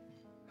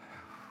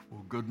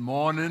Good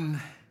morning.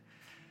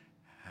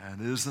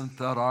 And isn't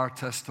that our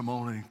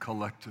testimony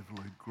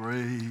collectively?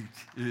 Great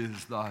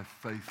is thy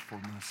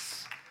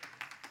faithfulness,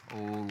 O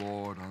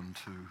Lord,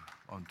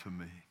 unto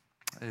me.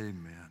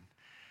 Amen.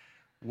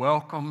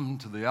 Welcome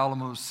to the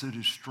Alamo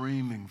City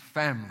Streaming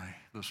family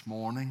this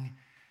morning.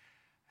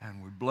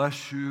 And we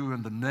bless you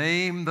in the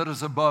name that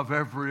is above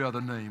every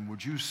other name.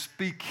 Would you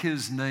speak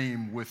his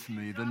name with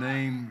me, the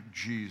name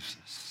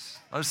Jesus?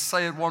 Let's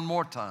say it one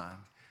more time.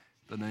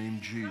 The name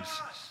Jesus.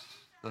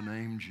 The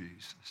name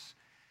Jesus.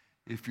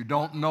 If you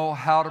don't know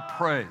how to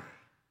pray,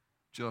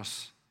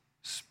 just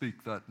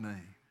speak that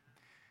name.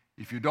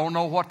 If you don't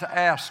know what to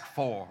ask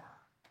for,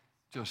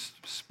 just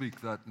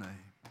speak that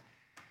name.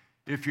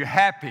 If you're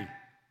happy,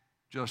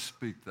 just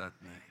speak that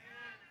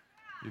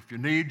name. If you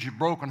need your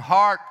broken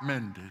heart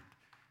mended,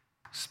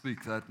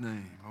 speak that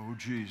name. Oh,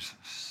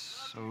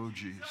 Jesus. Oh,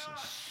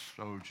 Jesus.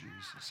 Oh,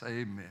 Jesus.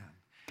 Amen.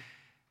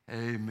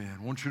 Amen.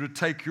 I want you to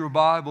take your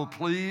Bible,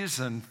 please,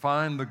 and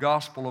find the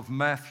Gospel of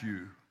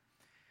Matthew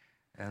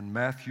and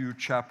Matthew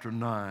chapter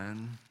 9.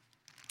 I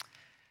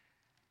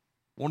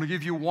want to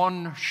give you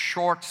one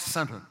short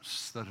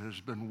sentence that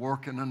has been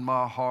working in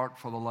my heart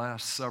for the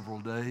last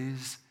several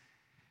days.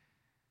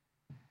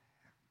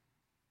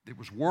 It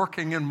was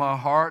working in my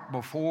heart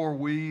before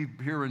we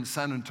here in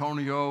San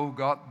Antonio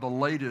got the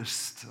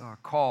latest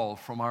call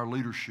from our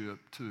leadership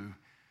to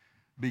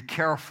be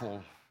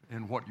careful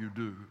in what you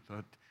do,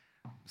 that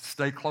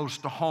stay close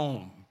to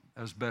home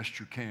as best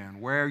you can.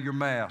 Wear your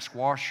mask,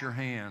 wash your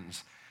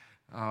hands,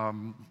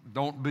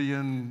 don't be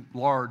in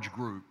large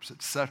groups,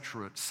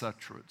 etc.,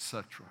 etc.,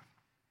 etc.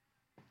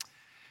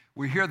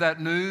 We hear that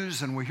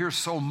news, and we hear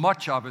so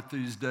much of it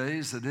these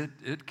days that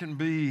it can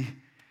be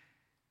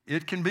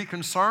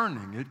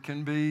concerning. It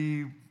can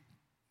be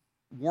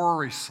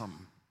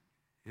worrisome.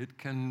 It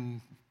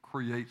can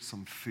create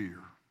some fear.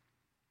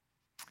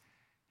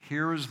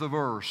 Here is the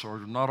verse, or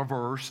not a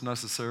verse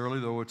necessarily,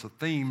 though it's a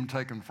theme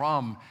taken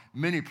from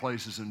many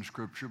places in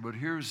Scripture, but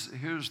here's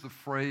the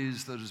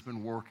phrase that has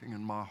been working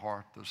in my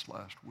heart this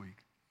last week.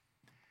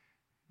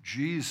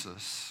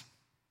 Jesus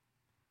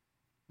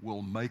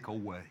will make a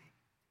way.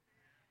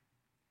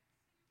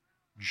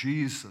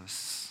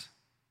 Jesus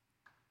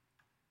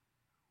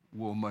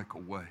will make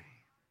a way.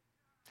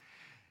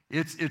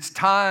 It's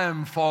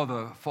time for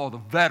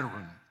the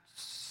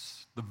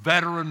veterans, the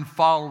veteran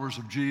followers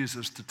of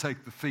Jesus to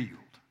take the field.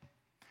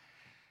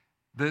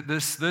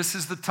 This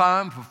is the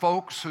time for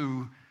folks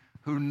who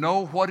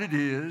know what it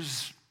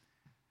is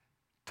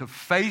to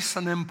face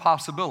an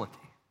impossibility,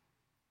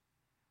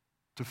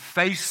 to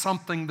face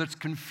something that's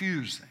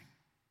confusing,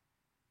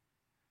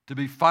 to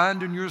be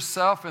finding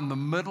yourself in the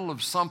middle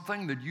of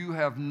something that you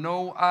have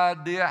no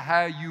idea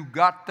how you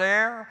got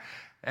there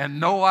and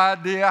no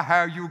idea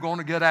how you're going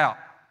to get out.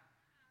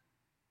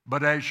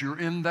 But as you're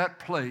in that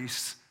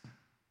place,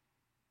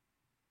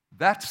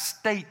 that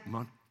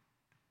statement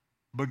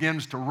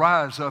begins to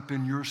rise up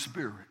in your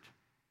spirit.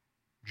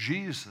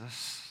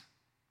 Jesus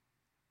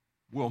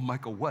will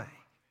make a way.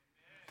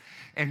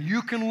 And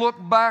you can look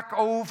back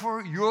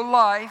over your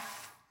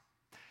life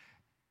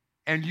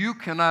and you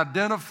can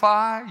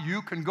identify,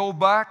 you can go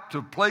back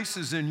to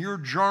places in your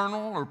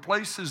journal or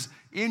places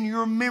in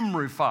your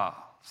memory files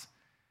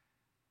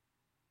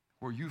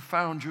where you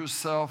found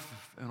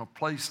yourself in a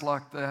place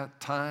like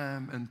that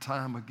time and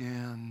time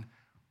again,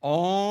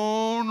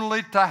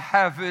 only to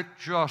have it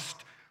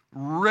just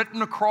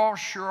written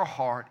across your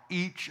heart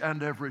each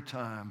and every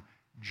time.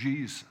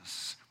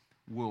 Jesus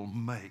will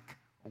make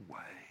a way.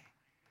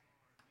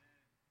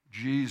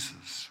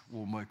 Jesus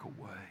will make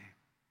a way.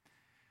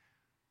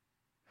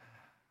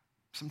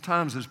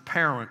 Sometimes as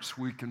parents,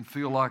 we can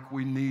feel like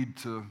we need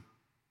to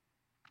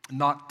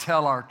not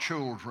tell our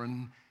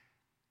children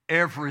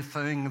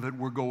everything that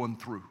we're going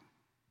through.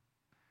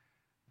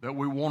 That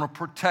we want to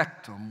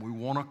protect them, we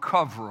want to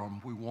cover them,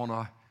 we want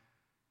to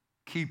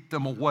keep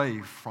them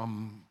away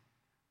from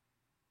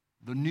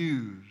the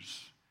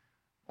news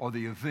or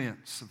the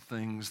events of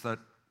things that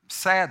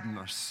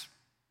sadness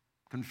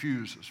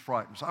confuses,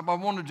 frightens. I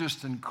want to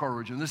just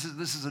encourage you. This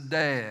is a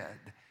dad.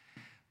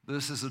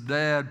 This is a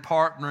dad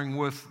partnering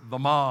with the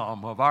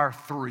mom of our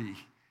three.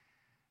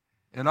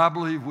 And I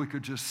believe we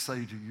could just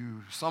say to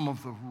you, some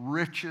of the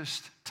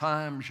richest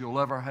times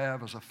you'll ever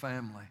have as a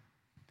family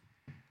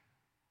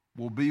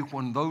will be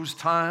when those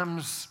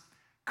times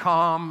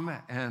come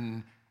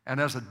and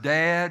as a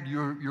dad,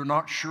 you're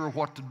not sure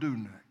what to do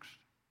next.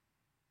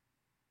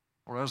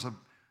 Or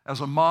as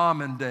a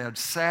mom and dad,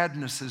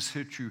 sadness has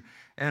hit you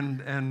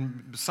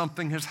and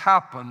something has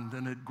happened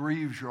and it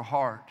grieves your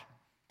heart.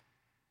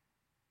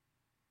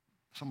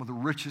 Some of the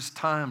richest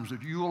times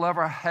that you will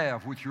ever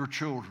have with your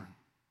children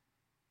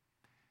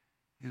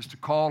is to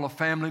call a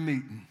family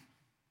meeting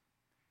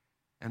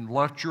and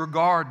let your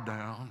guard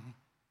down.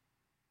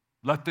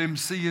 Let them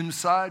see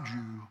inside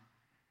you,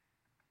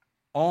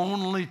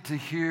 only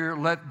to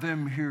let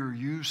them hear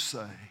you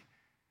say,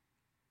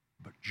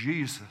 but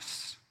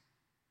Jesus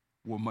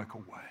will make a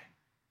way.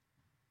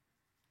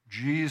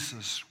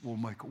 Jesus will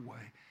make a way.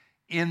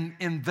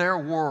 in their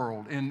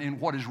world, in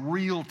what is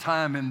real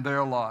time in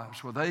their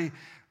lives, where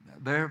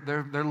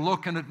they're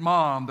looking at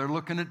mom, they're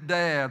looking at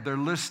dad, they're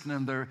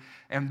listening,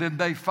 and then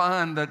they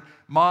find that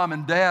mom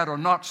and dad are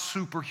not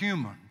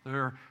superhuman.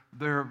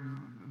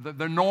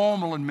 They're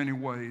normal in many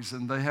ways,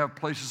 and they have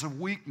places of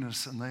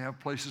weakness, and they have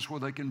places where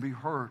they can be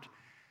hurt.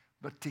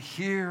 But to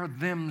hear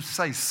them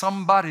say,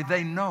 somebody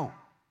they know,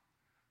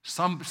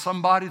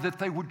 somebody that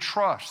they would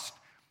trust,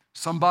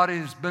 somebody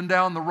who's been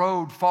down the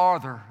road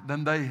farther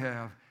than they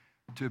have,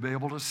 to be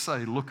able to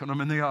say, looking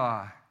them in the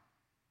eye,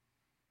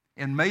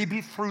 and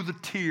maybe through the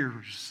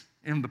tears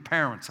in the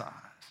parents' eyes,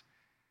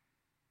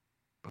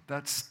 but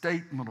that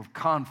statement of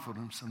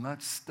confidence and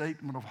that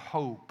statement of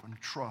hope and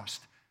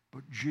trust,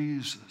 but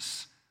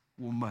Jesus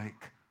will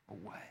make a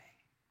way.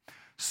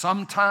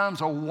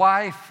 Sometimes a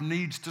wife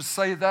needs to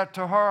say that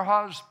to her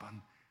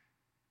husband,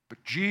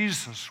 but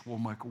Jesus will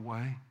make a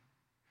way.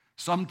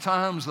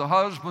 Sometimes the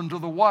husband to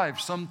the wife,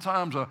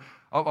 sometimes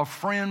a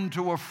friend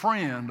to a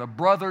friend, a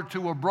brother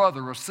to a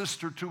brother, a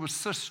sister to a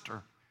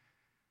sister.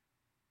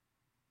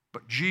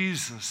 But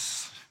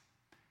Jesus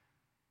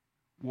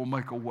will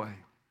make a way.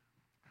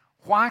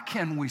 Why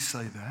can we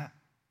say that?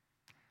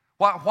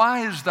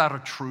 Why is that a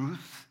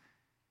truth?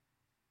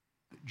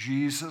 That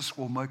Jesus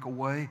will make a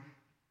way?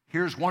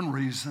 Here's one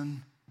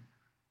reason.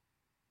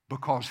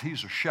 Because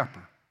He's a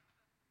shepherd.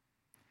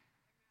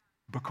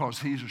 Because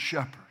He's a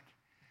shepherd.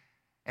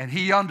 And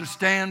He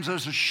understands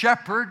as a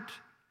shepherd,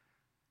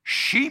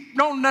 sheep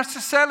don't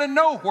necessarily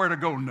know where to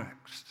go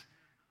next.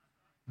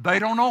 They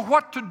don't know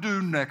what to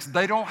do next.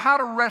 They don't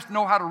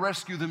know how to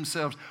rescue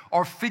themselves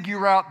or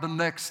figure out the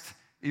next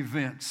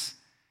events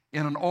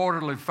in an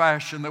orderly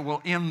fashion that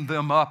will end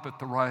them up at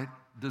the right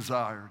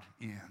desired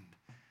end.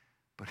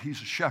 But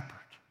He's a shepherd.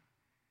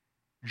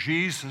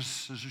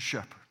 Jesus is a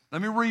shepherd.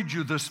 Let me read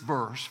you this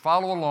verse.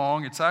 Follow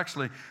along. It's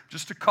actually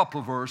just a couple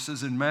of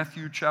verses in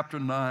Matthew chapter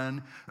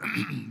 9,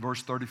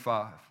 verse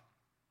 35.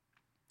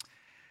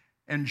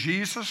 And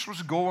Jesus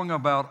was going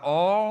about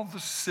all the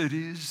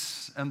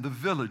cities and the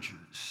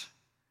villages,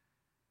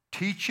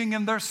 teaching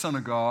in their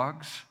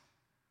synagogues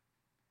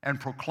and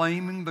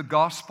proclaiming the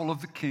gospel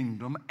of the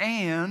kingdom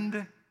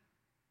and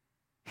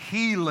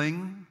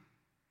healing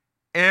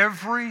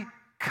every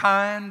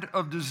kind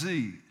of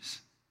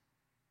disease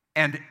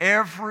and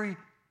every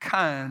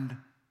kind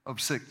of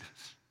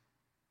sickness.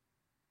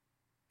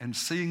 And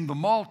seeing the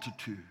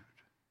multitude,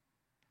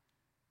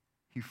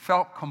 He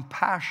felt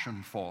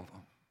compassion for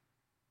them,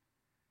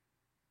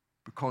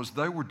 because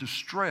they were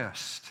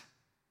distressed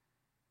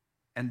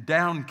and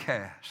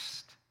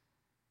downcast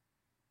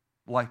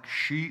like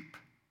sheep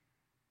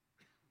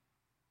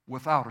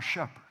without a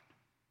shepherd.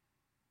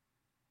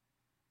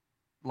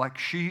 Like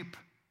sheep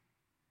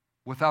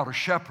without a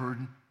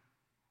shepherd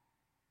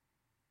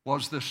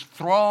was this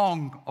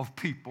throng of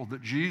people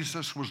that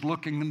Jesus was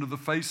looking into the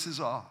faces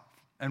of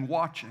and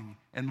watching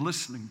and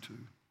listening to,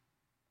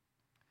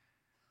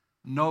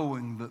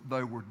 knowing that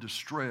they were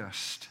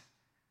distressed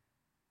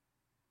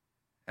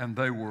and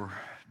they were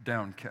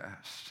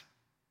downcast.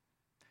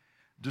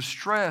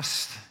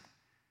 Distressed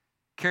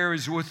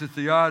carries with it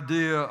the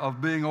idea of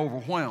being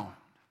overwhelmed.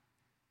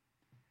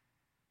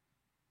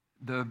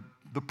 The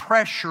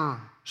pressure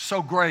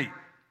so great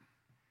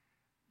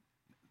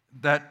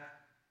that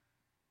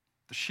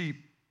the sheep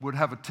would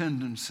have a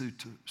tendency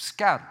to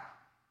scatter.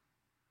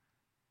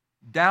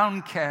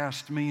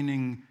 Downcast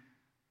meaning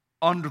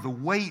under the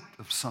weight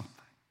of something.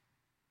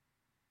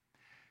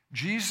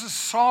 Jesus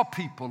saw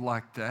people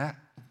like that,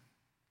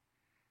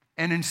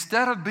 and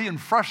instead of being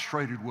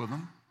frustrated with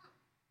them,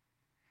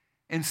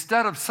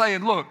 instead of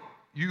saying, look,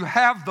 you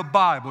have the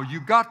Bible, you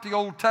got the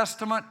Old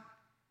Testament,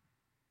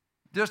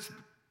 just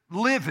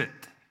live it.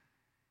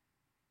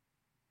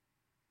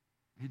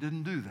 He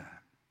didn't do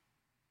that.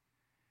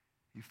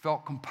 He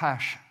felt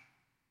compassion.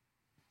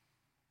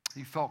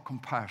 He felt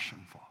compassion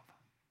for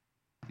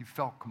them. He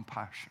felt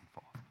compassion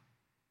for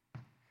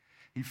them.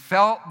 He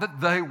felt that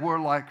they were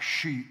like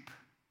sheep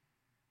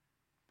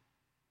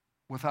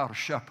without a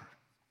shepherd.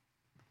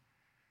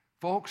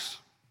 Folks,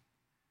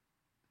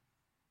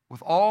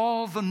 with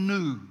all the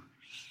news,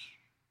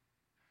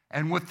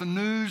 and with the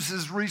news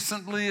as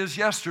recently as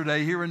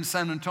yesterday here in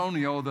San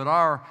Antonio that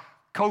our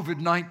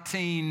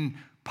COVID-19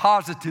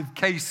 positive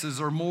cases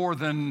are more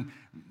than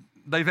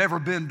they've ever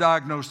been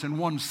diagnosed in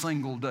one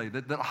single day,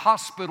 that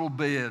hospital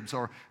beds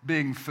are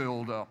being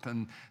filled up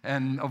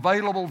and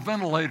available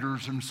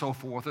ventilators and so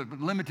forth,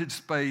 limited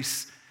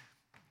space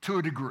to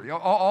a degree,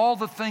 all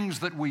the things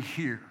that we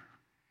hear.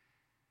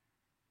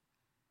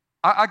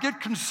 I get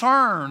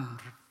concerned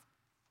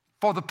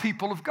for the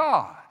people of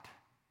God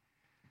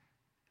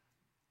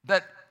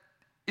that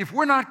if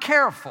we're not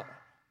careful,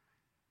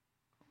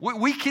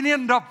 we can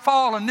end up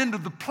falling into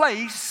the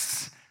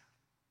place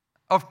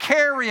of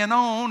carrying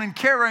on and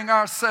carrying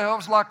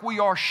ourselves like we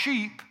are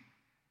sheep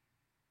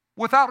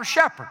without a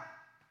shepherd.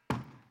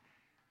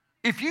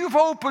 If you've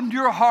opened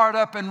your heart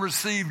up and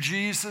received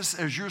Jesus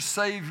as your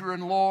Savior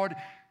and Lord,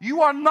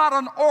 you are not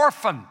an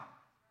orphan.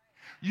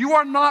 You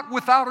are not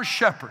without a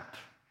shepherd.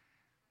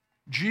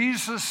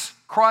 Jesus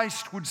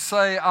Christ would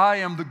say, I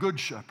am the good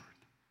shepherd,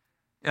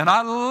 and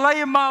I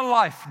lay my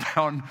life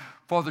down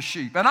for the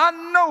sheep. And I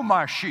know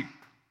my sheep.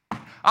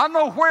 I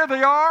know where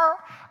they are.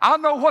 I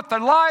know what they're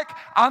like.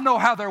 I know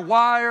how they're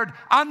wired.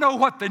 I know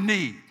what they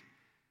need.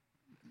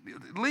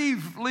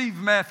 Leave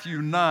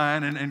Matthew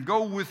 9 and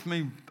go with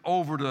me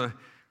over to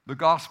the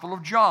Gospel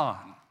of John,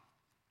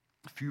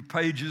 a few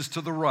pages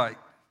to the right.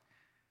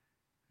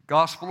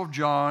 Gospel of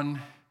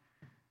John,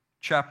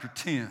 chapter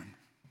 10.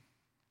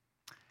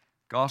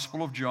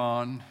 Gospel of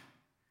John,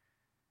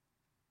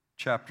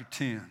 chapter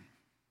 10,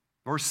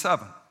 verse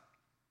 7.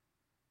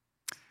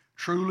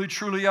 Truly,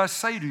 truly, I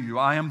say to you,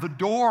 I am the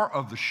door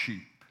of the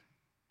sheep.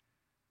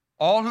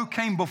 All who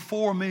came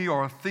before me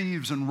are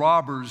thieves and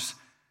robbers,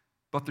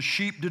 but the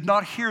sheep did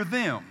not hear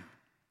them.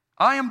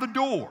 I am the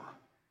door.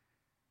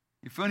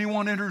 If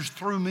anyone enters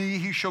through me,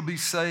 he shall be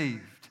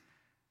saved,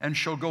 and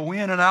shall go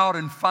in and out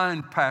and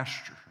find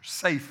pasture,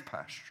 safe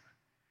pasture.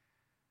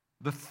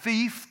 The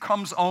thief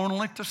comes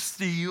only to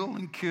steal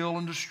and kill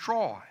and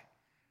destroy.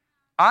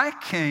 I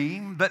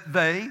came that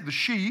they, the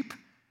sheep,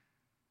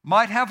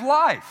 might have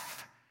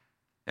life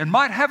and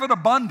might have it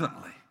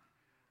abundantly.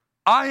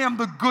 I am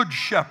the good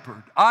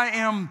shepherd. I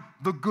am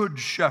the good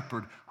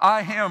shepherd.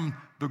 I am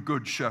the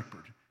good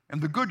shepherd.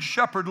 And the good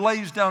shepherd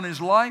lays down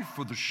his life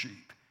for the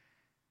sheep.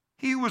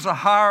 He was a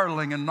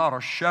hireling and not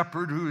a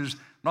shepherd, who is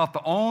not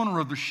the owner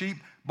of the sheep,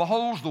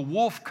 beholds the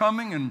wolf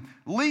coming and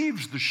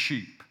leaves the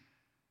sheep.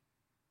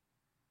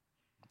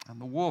 And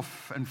the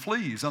wolf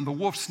flees, and the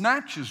wolf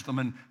snatches them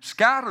and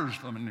scatters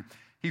them. And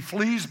he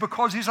flees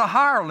because he's a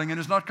hireling and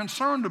is not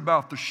concerned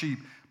about the sheep.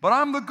 But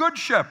I'm the good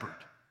shepherd,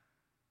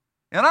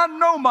 and I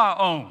know my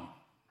own,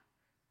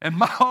 and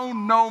my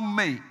own know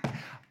me.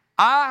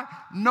 I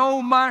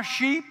know my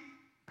sheep,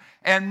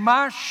 and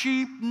my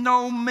sheep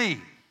know me.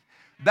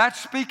 That's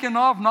speaking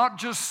of not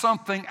just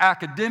something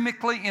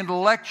academically,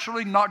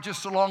 intellectually, not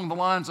just along the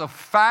lines of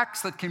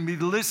facts that can be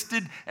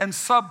listed and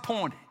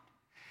subpointed.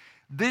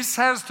 This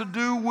has to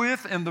do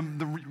with, and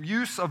the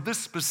use of this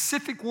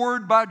specific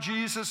word by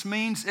Jesus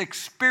means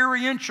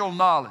experiential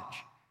knowledge.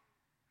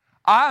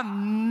 I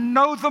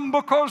know them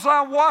because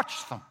I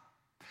watch them.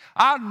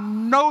 I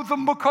know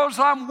them because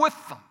I'm with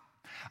them.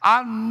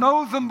 I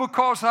know them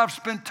because I've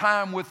spent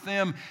time with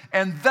them,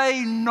 and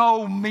they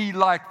know me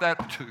like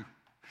that too.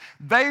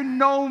 They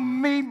know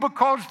me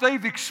because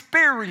they've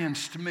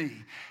experienced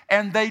me,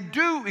 and they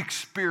do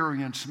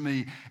experience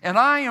me, and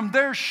I am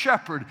their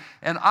shepherd,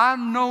 and I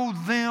know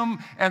them,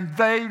 and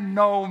they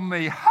know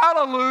me.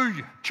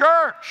 Hallelujah.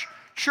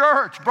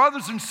 Church,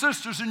 brothers and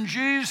sisters in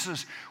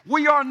Jesus,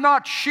 we are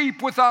not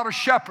sheep without a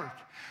shepherd.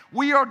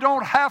 We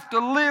don't have to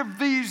live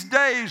these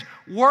days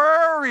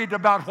worried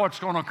about what's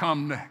going to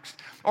come next,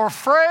 or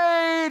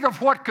afraid of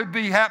what could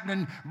be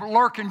happening,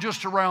 lurking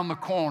just around the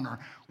corner.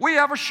 We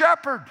have a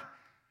shepherd.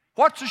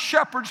 What's a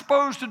shepherd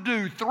supposed to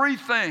do? 3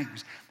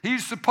 things.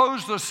 He's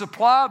supposed to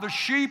supply the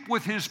sheep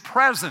with his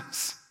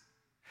presence.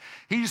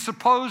 He's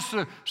supposed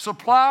to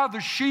supply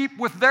the sheep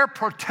with their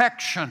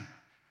protection.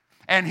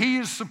 And he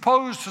is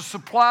supposed to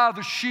supply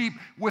the sheep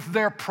with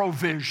their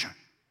provision.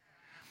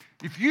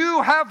 If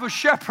you have a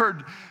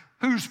shepherd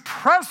whose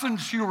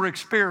presence you're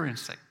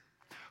experiencing,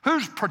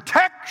 whose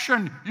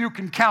protection you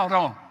can count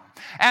on,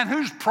 and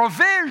whose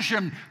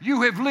provision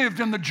you have lived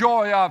in the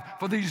joy of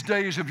for these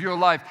days of your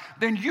life,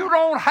 then you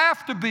don't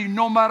have to be,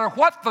 no matter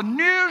what the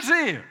news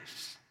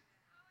is,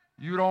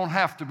 you don't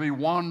have to be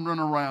wandering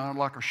around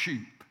like a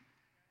sheep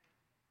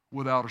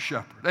without a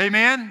shepherd.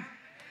 Amen?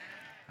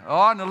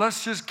 All right, now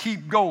let's just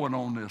keep going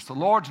on this. The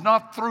Lord's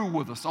not through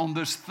with us on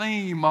this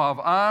theme of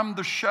I'm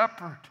the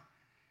shepherd.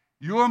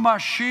 You're my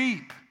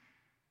sheep.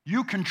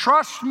 You can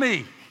trust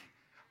me.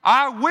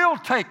 I will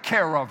take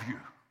care of you.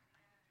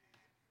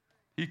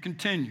 He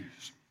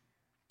continues.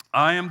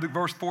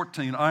 Verse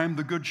 14, I am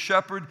the good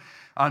shepherd.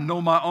 I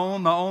know my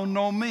own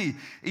know me,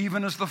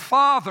 even as the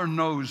Father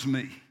knows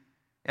me,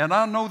 and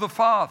I know the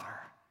Father.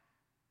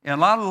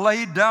 And I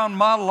laid down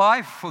my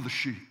life for the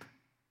sheep.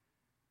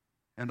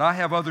 And I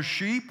have other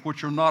sheep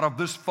which are not of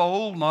this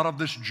fold, not of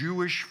this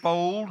Jewish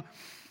fold.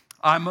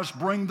 I must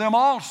bring them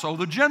also,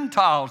 the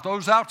Gentiles,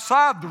 those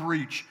outside the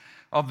reach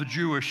of the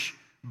Jewish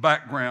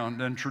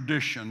background and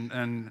tradition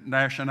and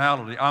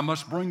nationality. I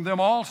must bring them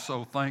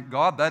also, thank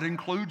God. That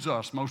includes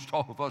us, most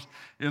all of us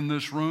in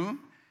this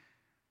room.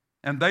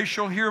 And they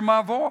shall hear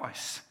my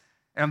voice,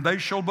 and they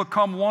shall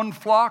become one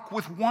flock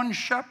with one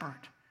shepherd.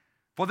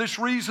 For this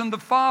reason the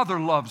Father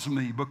loves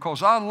me,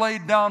 because I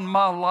laid down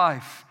my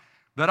life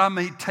that I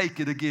may take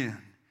it again.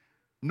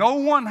 No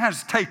one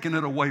has taken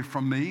it away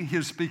from me,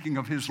 his speaking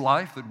of his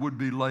life that would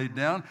be laid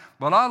down,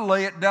 but I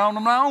lay it down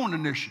on my own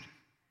initiative.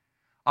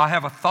 I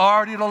have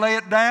authority to lay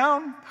it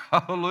down,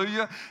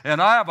 hallelujah,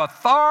 and I have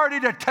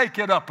authority to take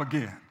it up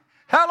again.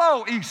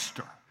 Hello,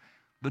 Easter,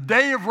 the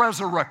day of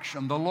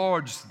resurrection, the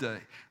Lord's day.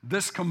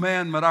 This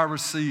commandment I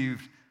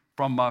received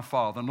from my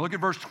Father. And look at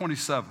verse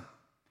 27.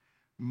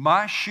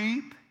 My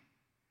sheep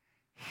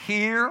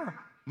hear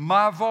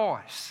my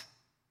voice,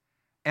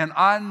 and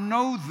I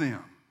know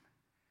them,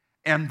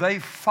 and they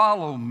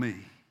follow me.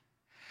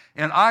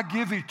 and I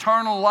give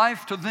eternal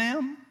life to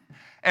them,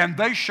 and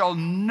they shall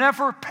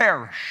never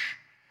perish,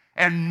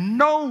 and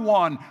no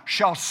one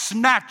shall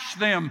snatch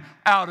them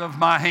out of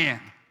my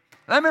hand.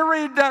 Let me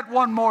read that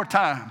one more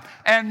time.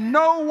 And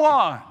no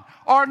one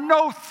or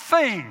no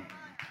thing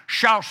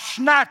shall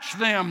snatch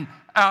them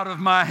out of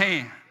my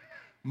hand.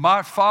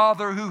 My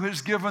Father who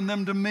has given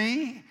them to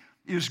me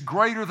is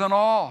greater than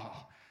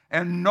all,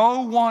 and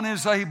no one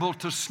is able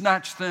to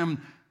snatch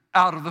them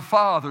out of the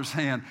Father's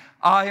hand.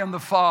 I and the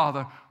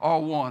Father are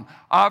one.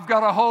 I've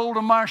got a hold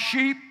of my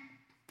sheep,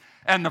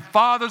 and the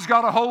Father's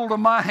got a hold of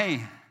my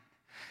hand.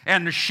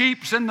 And the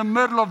sheep's in the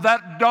middle of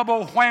that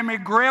double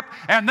whammy grip,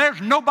 and there's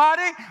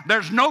nobody,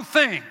 there's no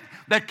thing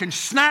that can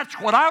snatch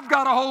what I've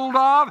got a hold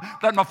of,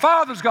 that my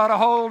Father's got a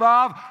hold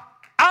of,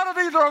 out of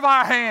either of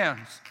our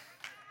hands.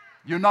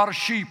 You're not a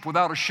sheep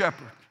without a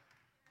shepherd.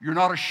 You're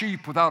not a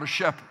sheep without a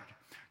shepherd.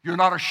 You're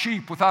not a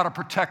sheep without a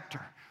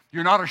protector.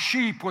 You're not a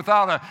sheep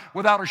without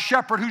a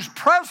shepherd whose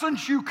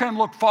presence you can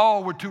look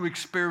forward to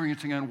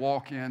experiencing and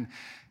walk in.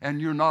 And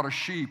you're not a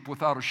sheep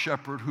without a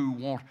shepherd who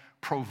won't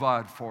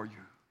provide for you.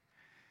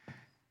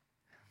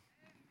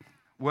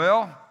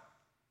 Well,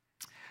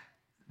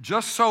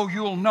 just so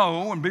you'll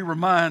know and be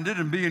reminded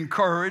and be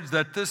encouraged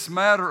that this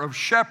matter of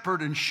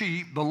shepherd and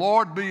sheep, the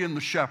Lord being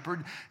the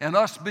shepherd and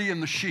us being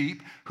the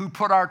sheep who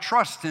put our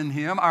trust in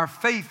Him, our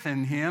faith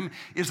in Him,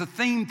 is a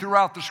theme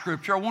throughout the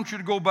Scripture. I want you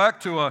to go back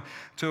to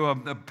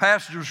a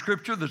passage of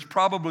Scripture that's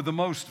probably the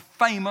most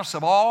famous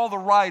of all the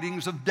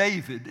writings of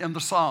David in the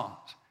Psalms.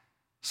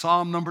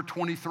 Psalm number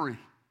 23.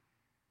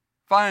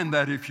 Find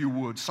that if you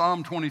would,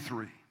 Psalm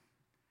 23.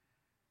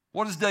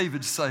 What does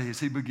David say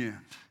as he begins?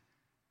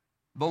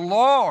 The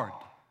Lord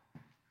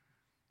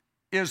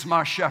is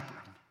my shepherd.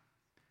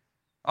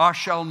 I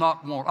shall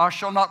not want. I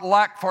shall not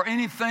lack for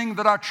anything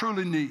that I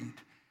truly need.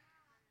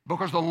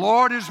 Because the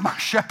Lord is my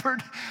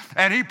shepherd,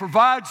 and He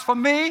provides for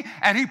me,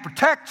 and He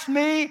protects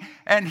me,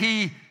 and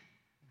He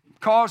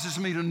causes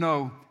me to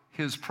know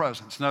His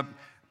presence. Now,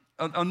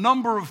 a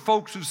number of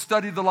folks who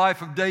studied the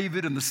life of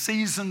David and the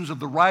seasons of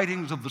the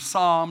writings of the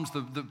Psalms,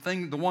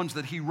 the ones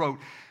that he wrote,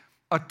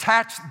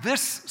 attached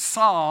this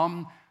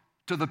psalm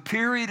to the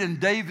period in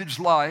David's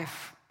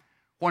life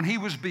when he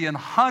was being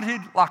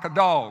hunted like a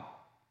dog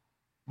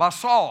by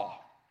Saul,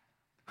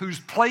 whose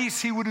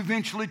place he would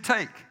eventually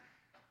take.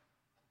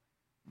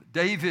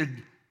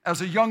 David,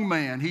 as a young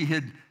man, he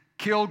had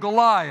killed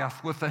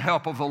Goliath with the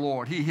help of the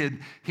Lord. He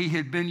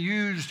had been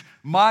used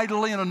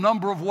mightily in a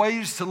number of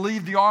ways to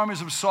lead the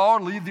armies of Saul,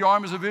 lead the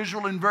armies of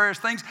Israel in various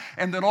things.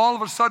 And then all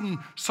of a sudden,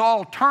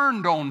 Saul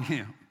turned on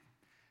him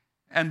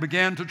and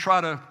began to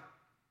try to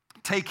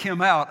take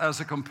him out as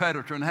a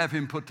competitor and have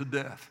him put to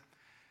death.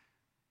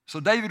 So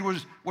David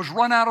was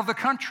run out of the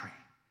country.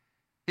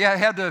 He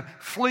had to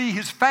flee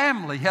his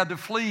family. He had to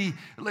flee,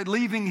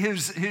 leaving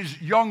his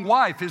young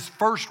wife, his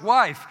first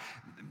wife,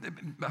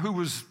 who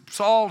was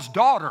Saul's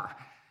daughter.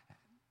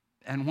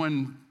 And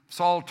when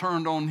Saul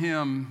turned on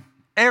him,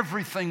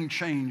 everything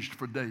changed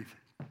for David.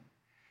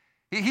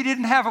 He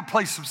didn't have a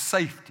place of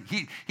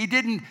safety. He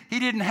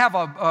didn't have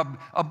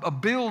a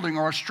building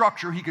or a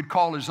structure he could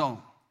call his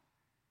own.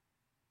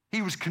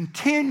 He was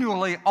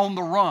continually on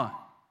the run,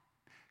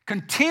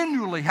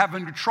 continually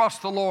having to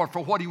trust the Lord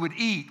for what he would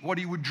eat, what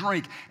he would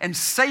drink, and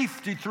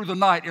safety through the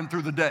night and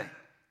through the day.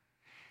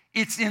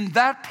 It's in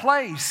that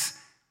place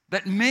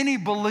that many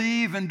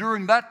believe, and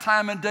during that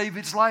time in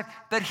David's life,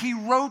 that he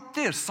wrote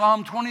this,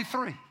 Psalm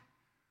 23.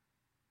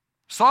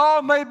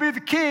 Saul may be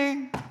the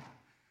king,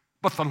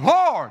 but the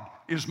Lord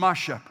is my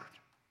shepherd.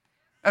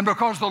 And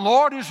because the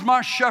Lord is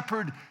my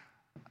shepherd,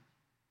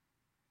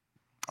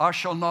 I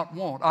shall not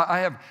want.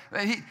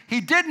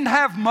 He didn't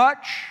have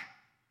much,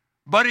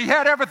 but he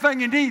had everything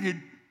he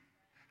needed.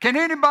 Can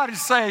anybody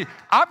say,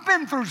 I've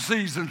been through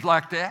seasons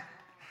like that?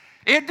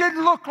 It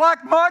didn't look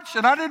like much,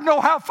 and I didn't know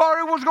how far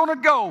it was going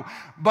to go,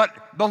 but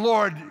the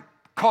Lord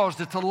caused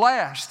it to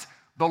last.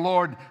 The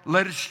Lord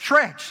let it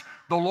stretch.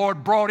 The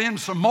Lord brought in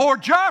some more.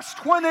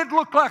 Just when it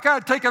looked like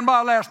I'd taken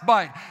my last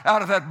bite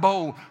out of that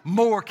bowl,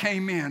 more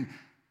came in.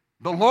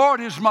 The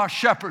Lord is my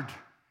shepherd.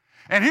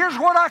 And here's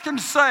what I can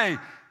say.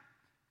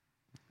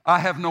 I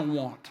have no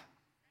want.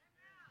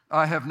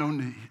 I have no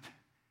need.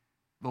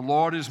 The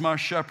Lord is my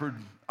shepherd.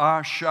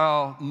 I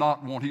shall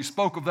not want. He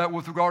spoke of that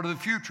with regard to the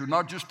future,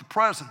 not just the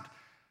present.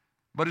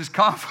 But his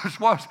confidence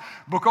was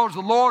because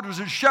the Lord was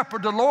his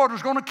shepherd, the Lord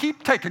was going to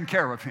keep taking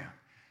care of him.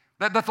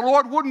 That the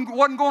Lord wasn't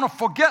going to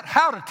forget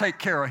how to take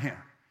care of him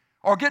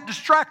or get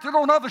distracted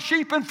on other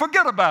sheep and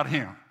forget about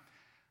him.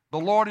 The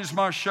Lord is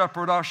my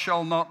shepherd, I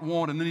shall not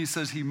want. And then he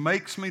says, he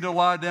makes me to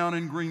lie down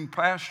in green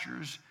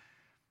pastures.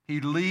 He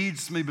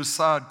leads me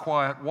beside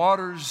quiet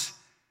waters.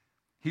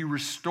 He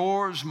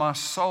restores my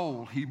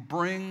soul. He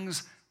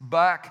brings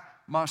back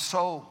my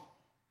soul.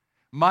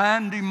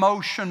 Mind,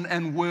 emotion,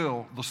 and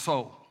will, the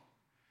soul.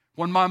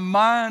 When my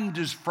mind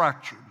is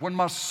fractured, when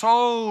my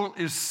soul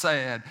is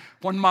sad,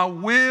 when my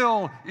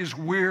will is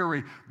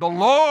weary, the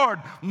Lord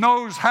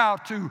knows how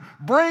to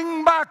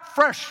bring back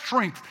fresh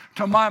strength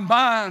to my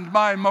mind,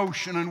 my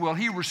emotion, and will.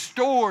 He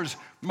restores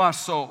my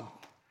soul.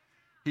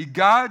 He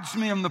guides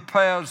me in the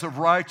paths of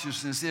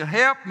righteousness. He'll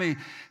help me.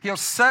 He'll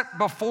set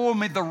before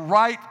me the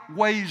right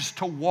ways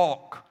to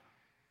walk.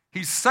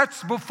 He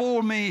sets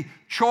before me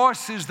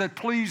choices that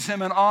please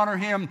Him and honor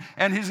Him,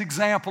 and His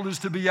example is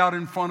to be out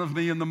in front of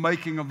me in the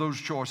making of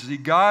those choices. He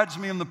guides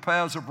me in the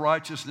paths of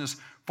righteousness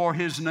for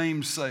His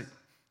name's sake.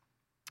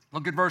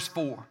 Look at verse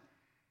 4.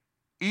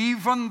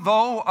 Even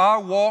though I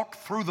walk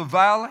through the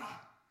valley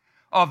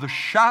of the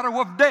shadow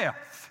of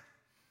death,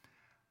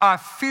 I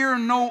fear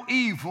no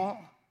evil,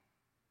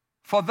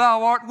 for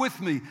Thou art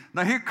with me.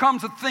 Now here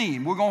comes a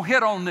theme. We're going to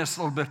hit on this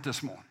a little bit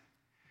this morning.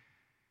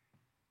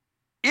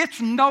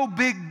 It's no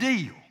big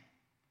deal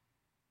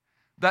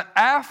that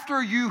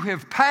after you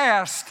have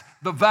passed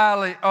the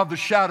valley of the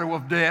shadow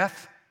of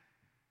death,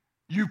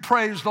 you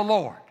praise the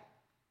Lord.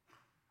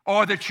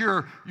 Or that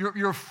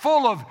you're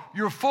full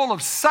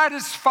of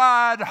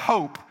satisfied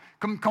hope.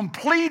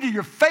 Completed,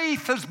 your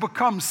faith has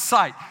become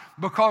sight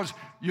because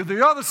you're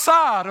the other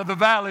side of the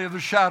valley of the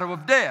shadow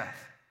of death.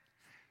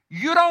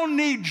 You don't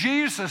need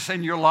Jesus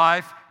in your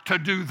life to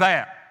do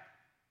that.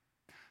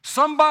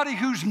 Somebody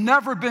who's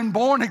never been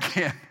born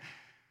again,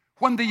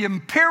 when the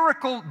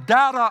empirical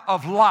data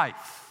of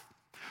life,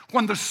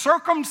 when the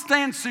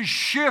circumstances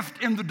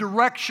shift in the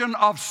direction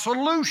of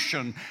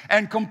solution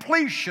and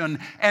completion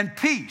and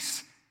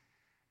peace,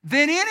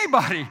 then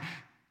anybody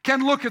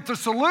can look at the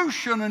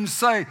solution and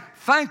say,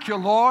 thank you,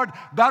 Lord,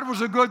 that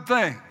was a good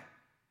thing.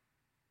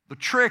 The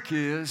trick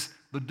is,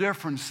 the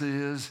difference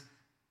is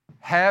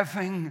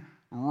having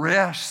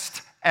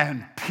rest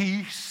and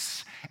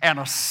peace and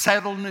a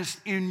settledness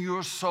in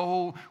your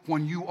soul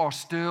when you are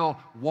still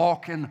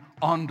walking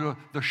under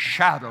the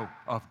shadow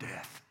of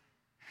death.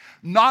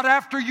 Not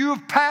after you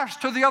have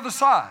passed to the other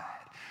side,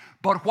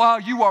 but while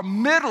you are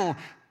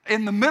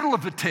in the middle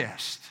of the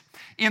test,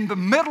 in the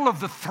middle of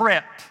the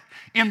threat,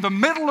 in the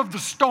middle of the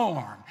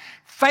storm,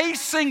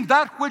 facing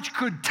that which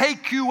could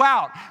take you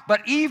out.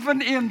 But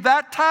even in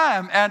that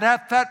time and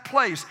at that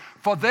place,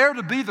 for there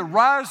to be the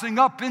rising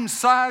up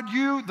inside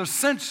you, the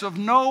sense of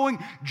knowing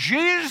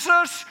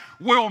Jesus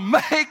will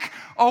make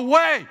a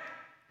way.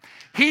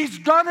 He's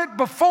done it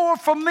before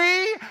for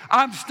me.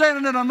 I'm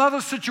standing in another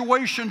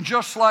situation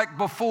just like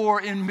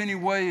before in many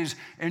ways,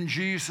 and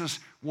Jesus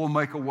will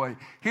make a way.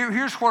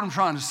 Here's what I'm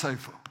trying to say,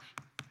 folks.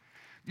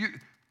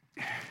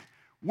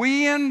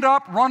 We end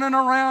up running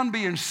around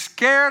being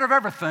scared of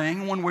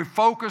everything when we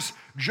focus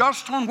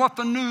just on what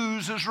the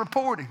news is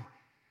reporting.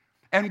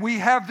 And we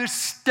have this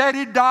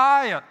steady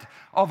diet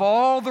of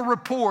all the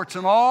reports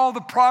and all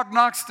the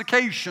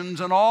prognostications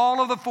and all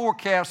of the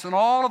forecasts and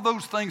all of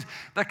those things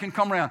that can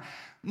come around.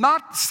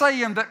 Not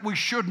saying that we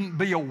shouldn't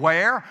be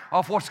aware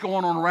of what's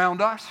going on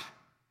around us,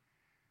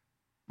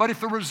 but if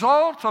the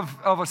result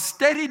of a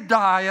steady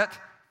diet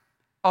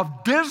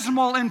of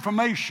dismal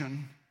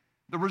information,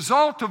 the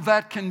result of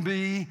that can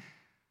be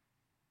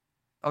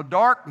a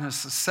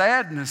darkness, a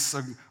sadness,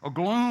 a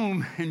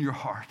gloom in your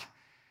heart.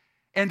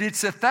 And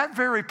it's at that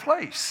very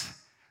place,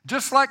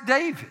 just like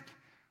David,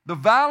 the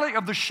valley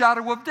of the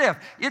shadow of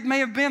death. It may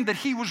have been that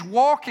he was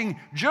walking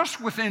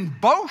just within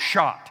bow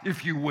shot,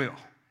 if you will,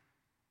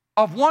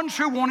 of ones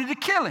who wanted to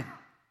kill him.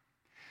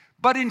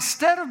 But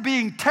instead of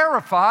being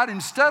terrified,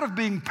 instead of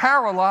being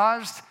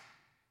paralyzed,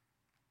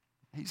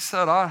 he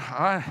said,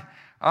 I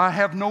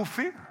have no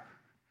fear.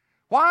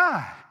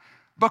 Why?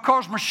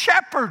 Because my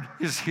shepherd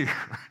is here.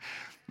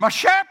 My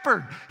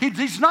shepherd.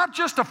 He's not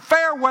just a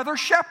fair weather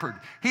shepherd.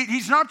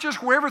 He's not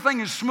just where everything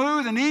is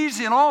smooth and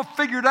easy and all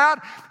figured out.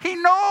 He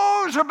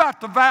knows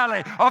about the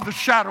valley of the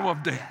shadow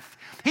of death.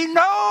 He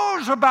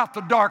knows about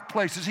the dark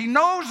places. He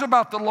knows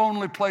about the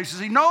lonely places.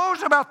 He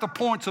knows about the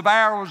points of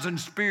arrows and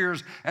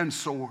spears and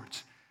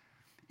swords.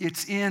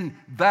 It's in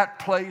that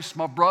place,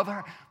 my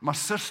brother, my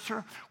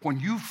sister, when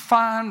you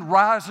find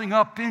rising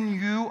up in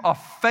you a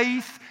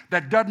faith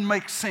that doesn't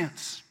make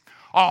sense,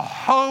 a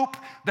hope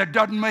that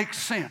doesn't make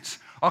sense,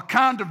 a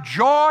kind of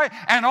joy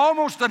and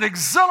almost an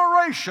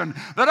exhilaration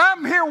that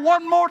I'm here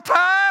one more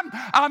time,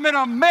 I'm in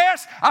a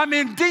mess, I'm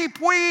in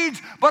deep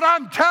weeds, but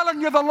I'm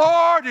telling you the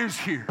Lord is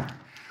here.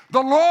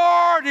 The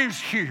Lord is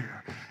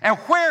here. And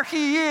where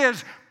He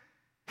is,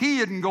 He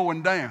isn't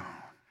going down.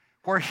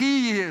 Where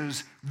He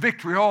is,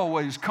 victory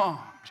always comes.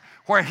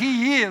 Where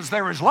He is,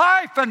 there is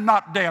life and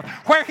not death.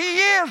 Where He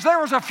is,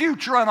 there is a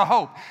future and a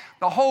hope.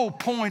 The whole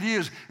point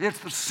is, it's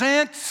the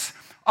sense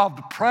of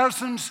the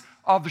presence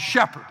of the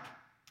shepherd.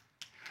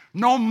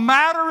 No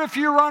matter if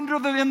you're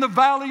in the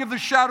valley of the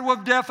shadow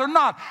of death or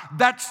not,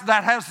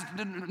 that has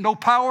no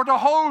power to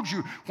hold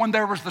you. When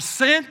there was the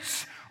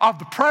sense of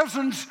the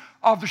presence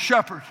of the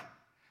shepherd.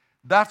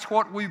 That's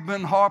what we've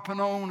been harping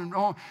on and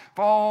on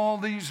for all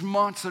these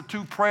months. The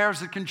two prayers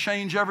that can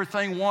change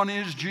everything. One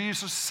is,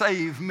 Jesus,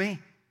 save me.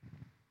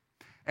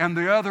 And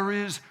the other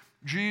is,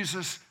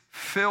 Jesus,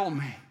 fill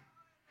me.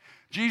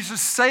 Jesus,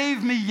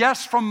 save me,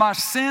 yes, from my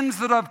sins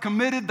that I've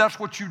committed. That's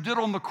what you did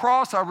on the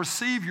cross. I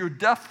receive your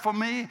death for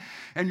me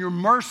and your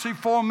mercy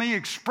for me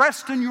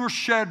expressed in your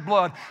shed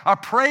blood. I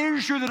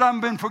praise you that I've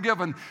been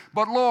forgiven.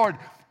 But Lord,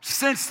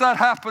 since that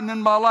happened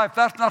in my life,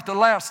 that's not the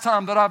last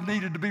time that I've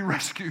needed to be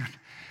rescued.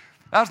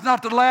 That's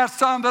not the last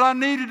time that I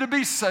needed to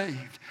be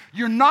saved.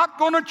 You're not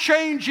going to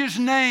change His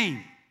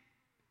name.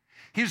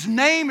 His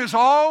name is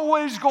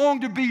always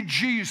going to be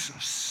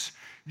Jesus.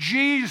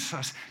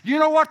 Jesus. You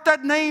know what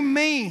that name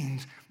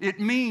means? It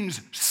means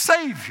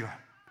Savior.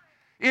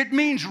 It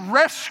means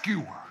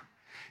rescuer.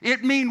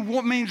 It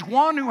means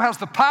one who has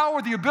the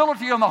power, the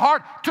ability, and the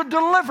heart to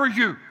deliver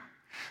you.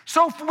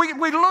 So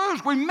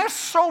we miss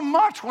so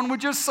much when we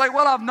just say,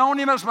 well, I've known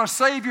Him as my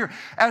Savior,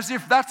 as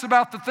if that's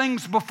about the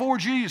things before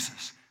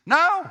Jesus.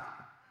 No.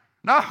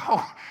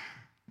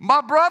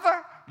 My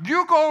brother,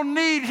 you're going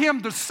to need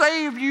Him to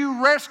save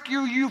you, rescue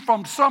you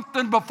from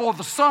something before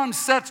the sun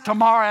sets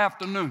tomorrow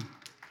afternoon.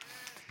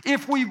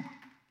 If we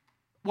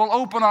will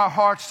open our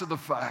hearts to the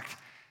fact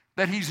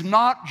that He's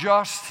not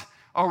just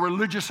a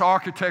religious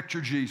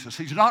architecture Jesus.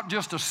 He's not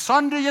just a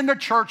Sunday in the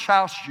church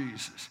house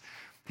Jesus.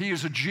 He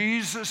is a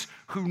Jesus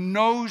who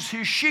knows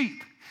His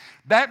sheep.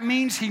 That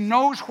means He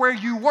knows where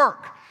you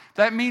work.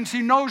 That means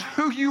He knows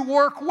who you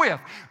work with.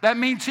 That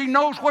means He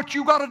knows what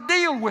you got to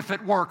deal with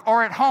at work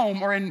or at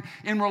home or in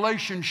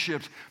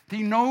relationships.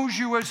 He knows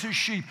you as His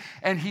sheep,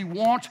 and He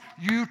wants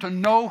you to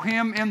know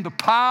Him in the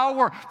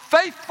power,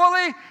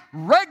 faithfully,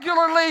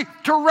 regularly,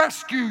 to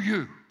rescue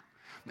you.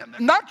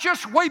 Not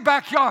just way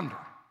back yonder,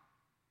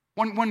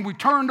 when we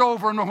turned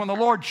over and when the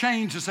Lord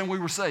changed us and we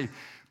were saved,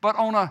 but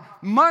on a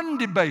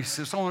Monday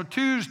basis, on a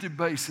Tuesday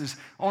basis,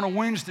 on a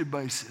Wednesday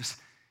basis.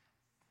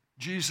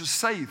 Jesus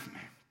saved me.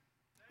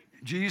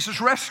 Jesus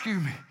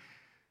rescued me.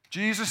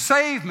 Jesus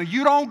saved me.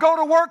 You don't go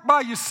to work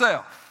by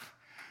yourself.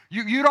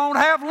 You don't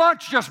have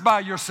lunch just by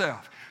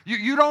yourself.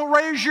 You don't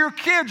raise your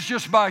kids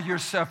just by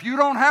yourself. You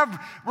don't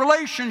have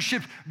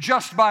relationships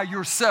just by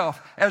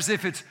yourself as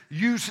if it's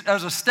you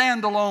as a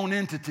standalone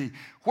entity.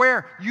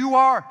 Where you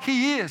are,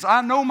 He is.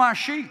 I know my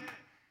sheep,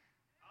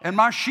 and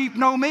my sheep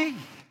know me,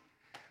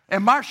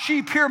 and my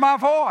sheep hear my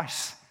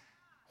voice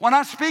when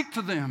I speak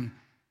to them,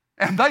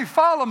 and they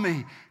follow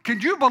me. Can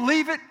you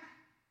believe it?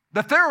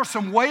 That there are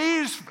some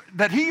ways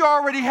that He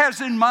already has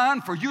in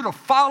mind for you to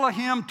follow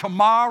Him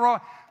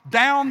tomorrow,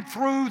 down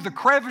through the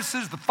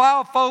crevices, the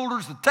file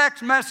folders, the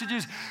text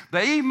messages, the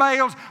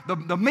emails,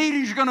 the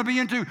meetings you're going to be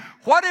into.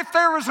 What if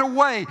there is a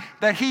way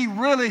that He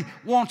really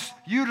wants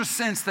you to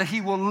sense that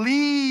He will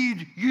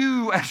lead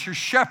you as your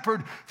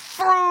shepherd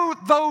through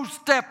those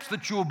steps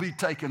that you'll be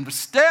taking? The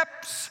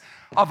steps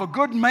of a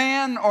good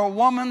man or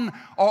woman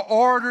are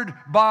ordered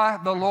by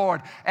the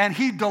Lord, and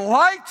He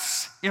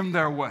delights in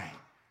their way.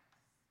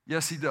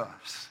 Yes, He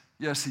does.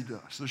 Yes, He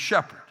does. The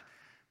shepherd.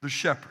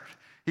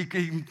 He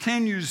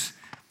continues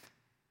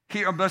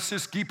here. Let's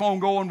just keep on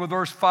going with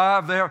verse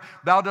 5 there.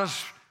 Thou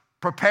dost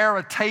prepare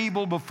a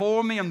table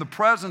before me in the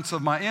presence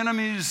of my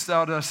enemies.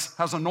 Thou hast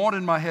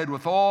anointed my head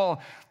with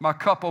oil. My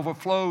cup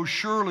overflows.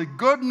 Surely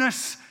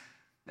goodness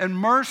and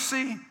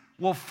mercy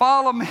will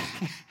follow me.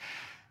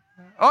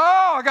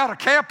 Oh, I got to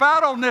camp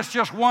out on this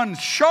just one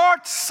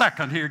short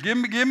second here. Give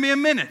me a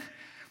minute.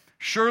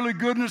 Surely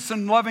goodness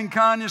and loving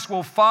kindness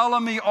will follow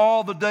me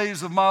all the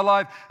days of my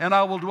life, and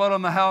I will dwell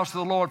in the house of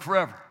the Lord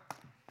forever.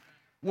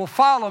 Will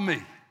follow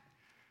me.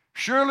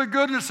 Surely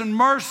goodness and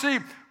mercy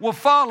will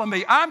follow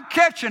me. I'm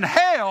catching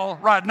hell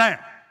right now.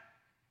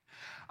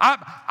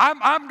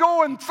 I'm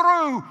going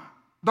through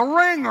the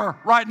ringer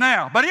right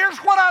now. But here's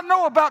what I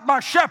know about my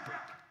shepherd.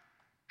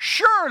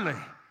 Surely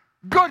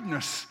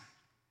goodness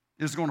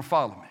is going to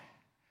follow me,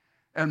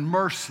 and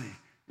mercy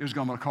is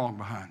going to come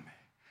behind me.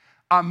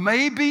 I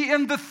may be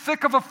in the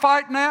thick of a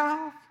fight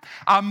now.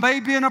 I may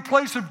be in a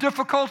place of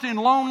difficulty and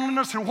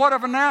loneliness and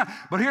whatever now,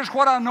 but here's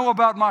what I know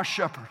about my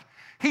shepherd.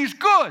 He's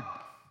good.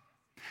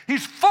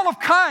 He's full of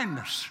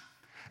kindness.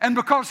 And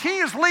because He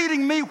is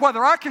leading me,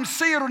 whether I can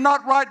see it or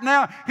not right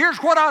now, here's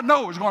what I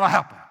know is going to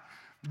happen.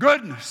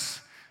 Goodness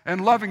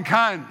and loving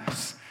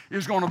kindness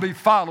is going to be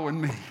following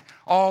me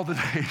all the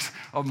days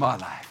of my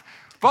life.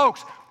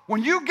 Folks,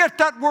 when you get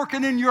that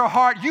working in your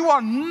heart, you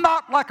are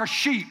not like a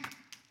sheep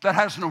that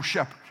has no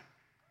shepherd.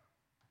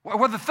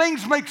 Whether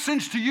things make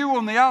sense to you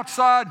on the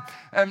outside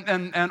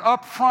and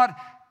up front,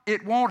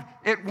 it won't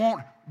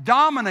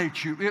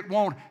dominate you. It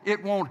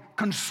won't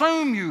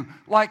consume you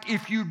like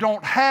if you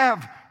don't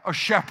have a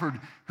shepherd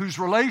whose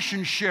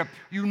relationship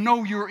you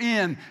know you're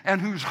in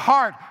and whose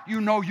heart you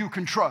know you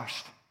can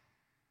trust.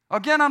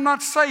 Again, I'm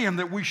not saying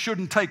that we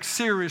shouldn't take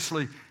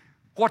seriously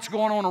what's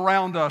going on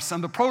around us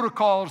and the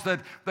protocols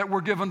that we're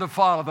given to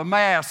follow, the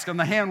mask and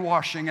the hand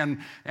washing and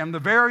the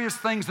various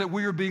things that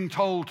we are being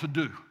told to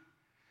do.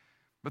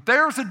 But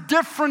there's a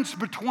difference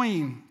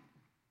between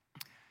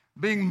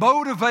being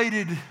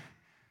motivated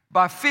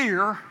by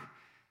fear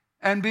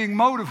and being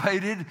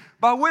motivated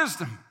by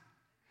wisdom.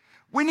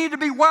 We need to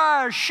be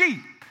wise sheep,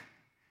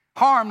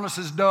 harmless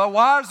as dove,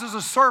 wise as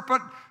a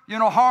serpent,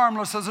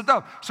 harmless as a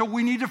dove. So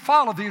we need to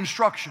follow the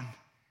instruction.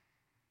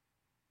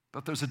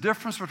 But there's a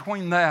difference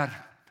between that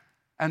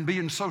and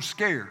being so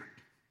scared,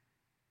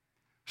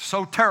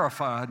 so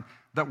terrified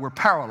that we're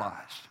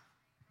paralyzed.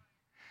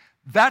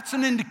 That's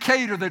an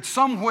indicator that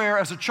somewhere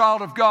as a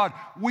child of God,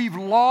 we've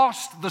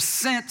lost the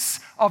sense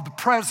of the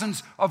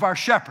presence of our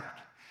shepherd.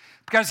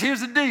 Because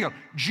here's the deal.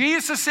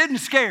 Jesus isn't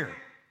scared.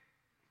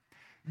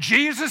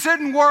 Jesus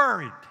isn't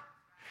worried.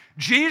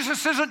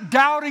 Jesus isn't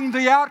doubting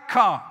the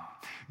outcome.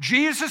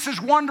 Jesus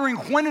is wondering,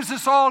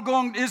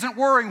 isn't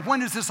worrying,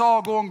 when is this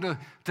all going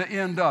to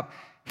end up?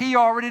 He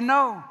already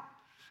knows.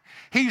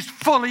 He's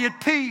fully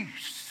at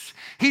peace.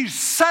 He's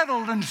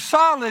settled and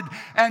solid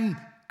and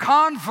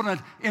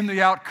confident in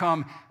the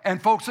outcome.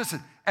 And folks,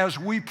 listen, as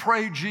we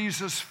pray,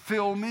 Jesus,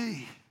 fill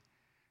me.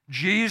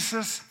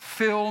 Jesus,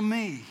 fill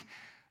me.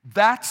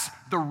 That's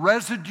the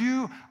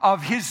residue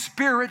of His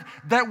Spirit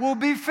that will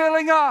be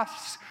filling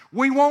us.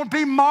 We won't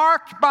be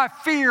marked by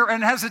fear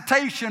and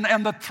hesitation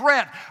and the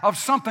threat of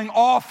something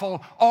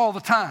awful all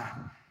the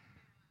time.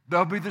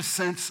 There'll be the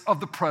sense of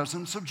the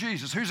presence of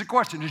Jesus. Here's the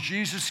question. Is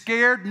Jesus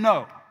scared?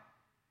 No.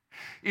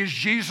 Is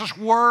Jesus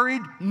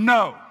worried?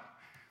 No.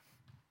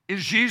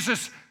 Is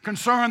Jesus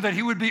concerned that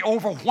He would be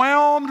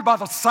overwhelmed by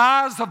the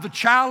size of the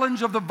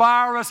challenge of the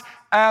virus?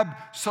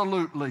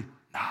 Absolutely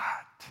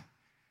not.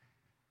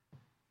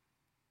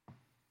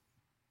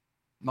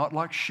 Not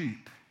like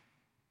sheep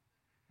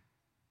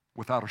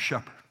without a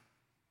shepherd.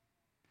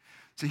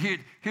 See,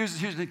 here's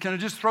can I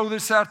just throw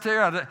this out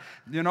there?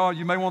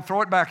 You may want to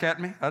throw it back at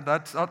me.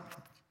 It's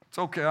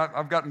okay.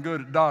 I've gotten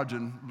good at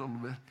dodging a little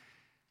bit.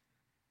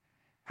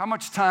 How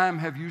much time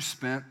have you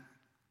spent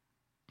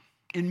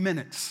in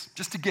minutes,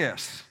 just a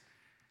guess,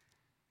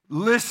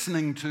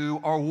 listening to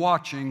or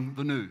watching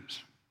the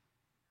news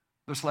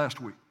this last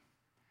week?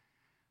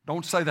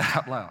 Don't say that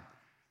out loud,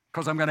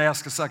 because I'm going to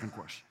ask a second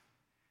question.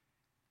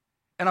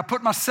 And I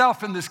put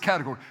myself in this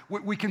category.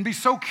 We can be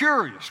so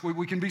curious.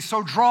 We can be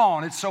so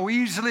drawn. It's so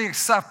easily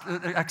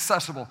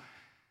accessible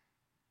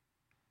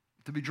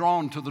to be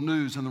drawn to the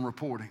news and the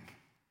reporting.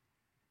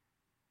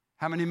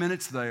 How many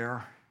minutes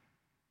there?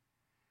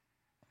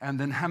 And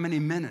then how many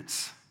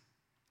minutes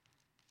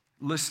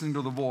listening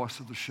to the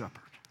voice of the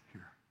shepherd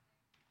here?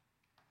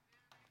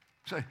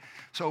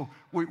 So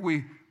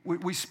we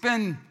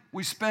spend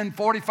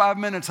 45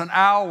 minutes, an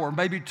hour,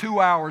 maybe 2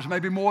 hours,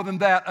 maybe more than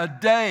that, a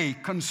day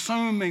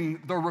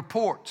consuming the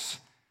reports,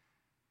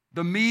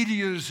 the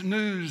media's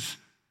news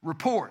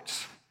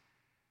reports.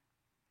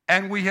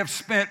 And we have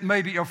spent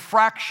maybe a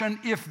fraction,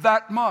 if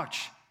that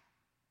much,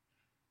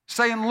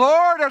 saying,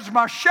 Lord, as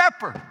my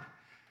shepherd,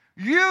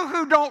 you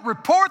who don't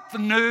report the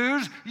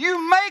news,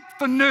 you make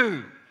the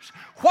news.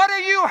 What do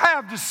you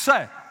have to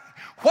say?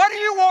 What do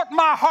you want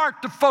my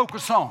heart to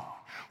focus on?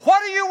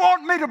 What do you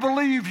want me to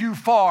believe you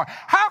for?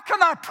 How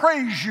can I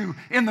praise you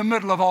in the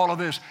middle of all of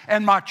this?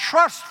 And my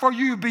trust for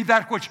you be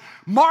that which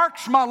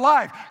marks my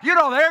life.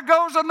 There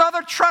goes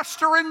another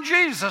truster in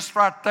Jesus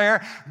right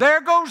there. There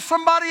goes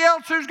somebody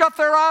else who's got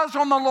their eyes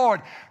on the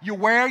Lord. You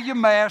wear your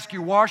mask,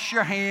 you wash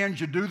your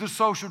hands, you do the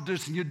social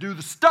distancing, you do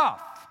the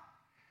stuff.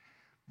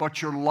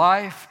 But your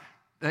life,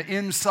 the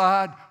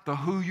inside, the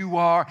who you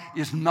are,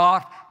 is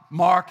not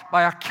marked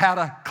by a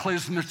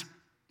cataclysmic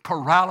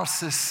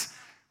paralysis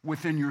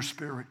within your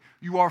spirit.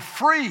 You are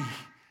free.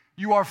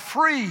 You are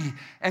free,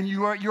 and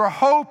your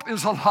hope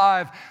is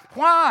alive.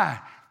 Why?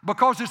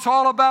 Because it's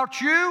all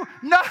about you?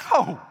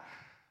 No.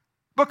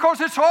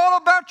 Because it's all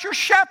about your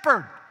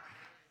shepherd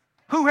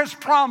who has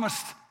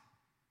promised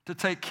to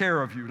take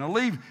care of you. Now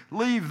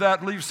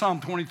leave Psalm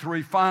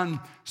 23, find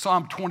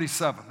Psalm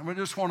 27.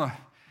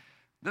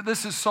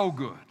 This is so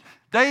good.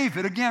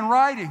 David, again,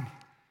 writing.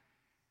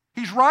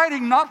 He's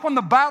writing not when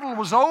the battle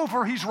was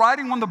over, he's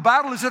writing when the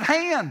battle is at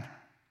hand.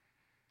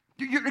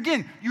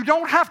 You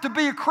don't have to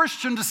be a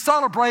Christian to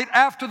celebrate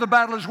after the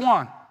battle is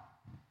won.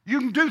 You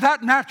can do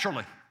that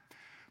naturally.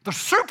 The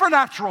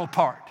supernatural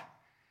part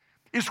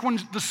is when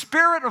the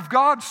Spirit of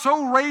God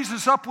so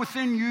raises up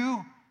within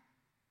you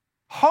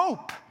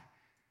hope,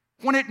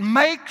 when it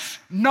makes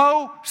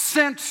no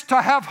sense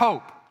to have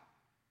hope.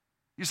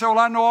 You say, well,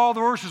 I know all the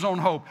verses on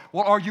hope.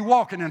 Well, are you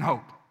walking in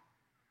hope?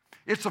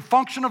 It's a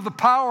function of the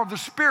power of the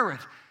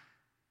Spirit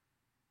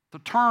to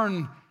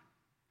turn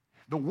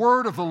the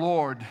word of the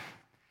Lord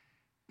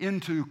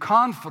into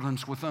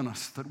confidence within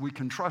us that we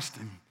can trust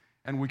Him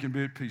and we can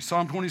be at peace.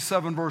 Psalm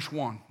 27, verse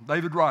 1,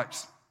 David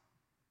writes,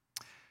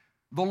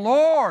 "The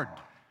Lord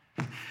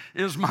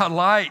is my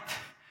light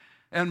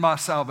and my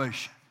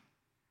salvation.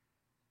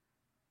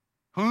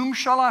 Whom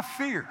shall I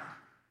fear?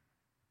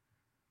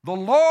 The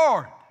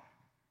Lord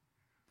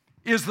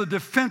is the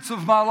defense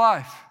of my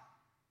life."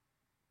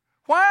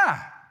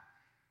 Why?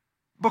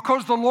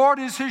 Because the Lord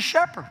is his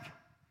shepherd.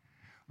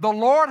 The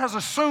Lord has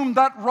assumed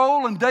that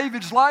role in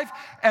David's life,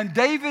 and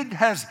David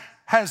has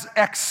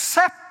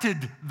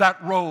accepted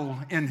that role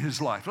in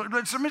his life. Let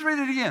me read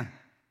it again.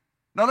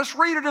 Now let's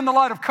read it in the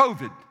light of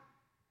COVID.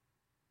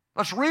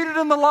 Let's read it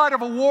in the light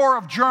of a war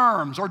of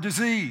germs or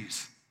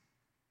disease.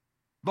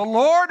 The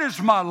Lord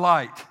is my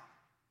light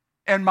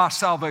and my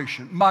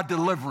salvation, my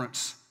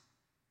deliverance,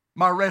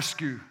 my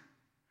rescue.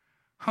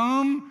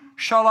 Whom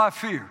shall I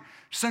fear?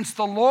 Since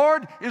the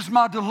Lord is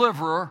my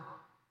deliverer,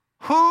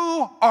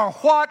 who or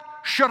what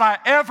should I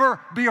ever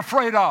be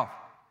afraid of?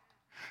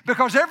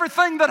 Because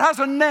everything that has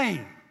a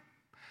name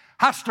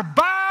has to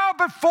bow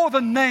before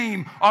the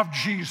name of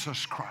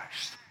Jesus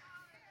Christ.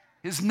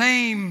 His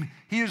name,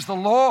 He is the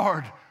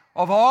Lord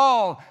of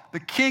all, the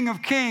King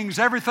of Kings.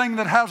 Everything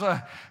that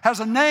has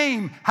a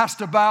name has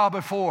to bow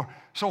before.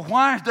 So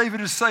why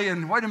David is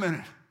saying, wait a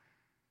minute.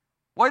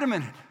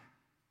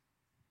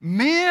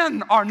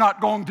 Men are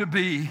not going to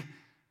be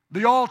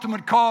the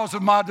ultimate cause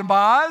of my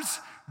demise.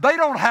 They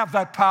don't have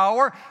that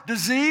power.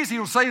 Disease,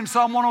 he'll say in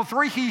Psalm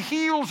 103, he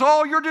heals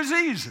all your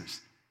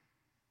diseases.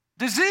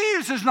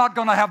 Disease is not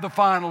going to have the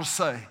final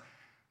say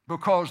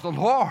because the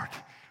Lord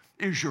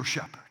is your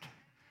shepherd.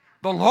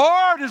 The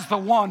Lord is the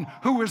one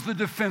who is the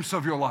defense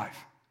of your life.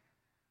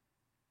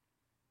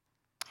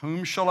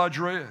 Whom shall I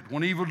dread?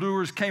 When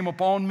evildoers came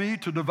upon me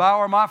to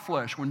devour my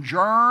flesh, when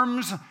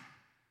germs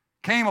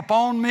came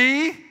upon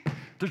me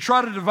to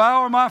try to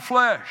devour my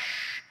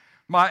flesh,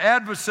 my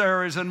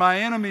adversaries and my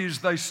enemies,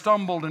 they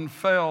stumbled and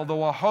fell.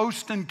 Though a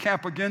host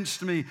encamp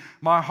against me,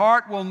 my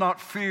heart will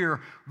not fear.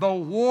 Though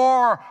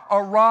war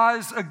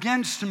arise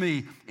against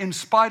me, in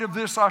spite of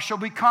this I shall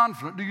be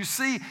confident. Do you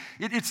see?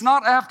 It's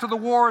not after the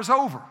war is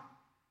over.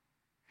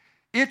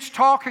 It's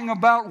talking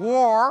about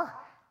war,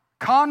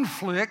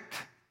 conflict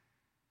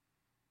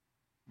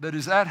that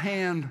is at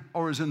hand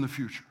or is in the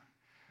future.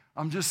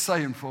 I'm just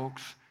saying,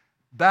 folks,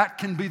 that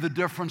can be the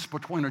difference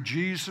between a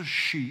Jesus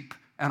sheep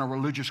and a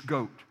religious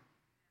goat.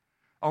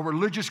 A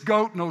religious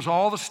goat knows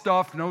all the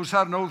stuff, knows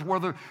where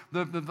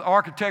the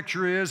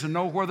architecture is and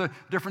know where the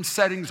different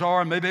settings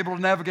are and may be able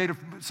to navigate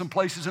some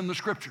places in the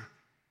Scripture.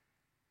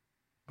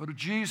 But a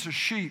Jesus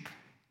sheep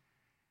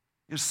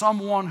is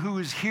someone who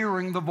is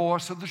hearing the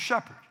voice of the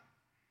shepherd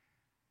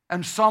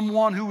and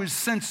someone who is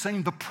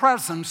sensing the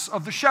presence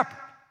of the shepherd,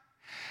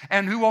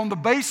 and who on the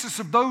basis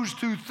of those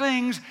two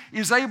things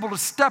is able to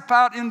step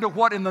out into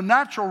what in the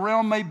natural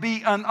realm may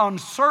be an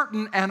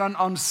uncertain and an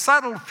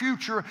unsettled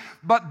future.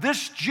 But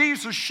this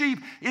Jesus sheep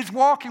is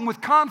walking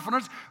with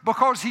confidence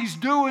because he's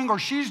doing or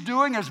she's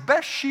doing as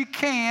best he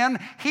can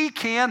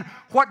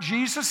what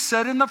Jesus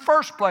said in the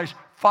first place: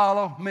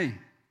 follow me.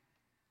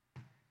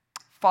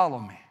 Follow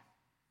me.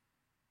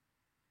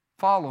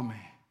 Follow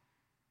me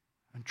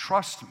and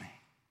trust me.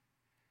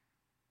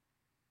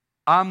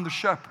 I'm the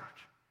shepherd.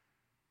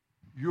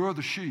 You're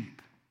the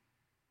sheep.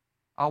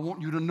 I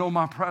want you to know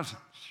my presence.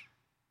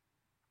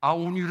 I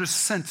want you to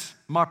sense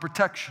my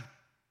protection.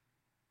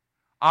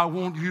 I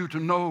want you to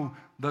know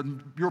that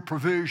your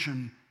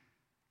provision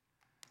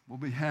will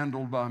be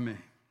handled by me.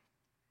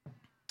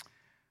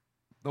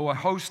 Though a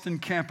host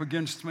encamp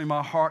against me,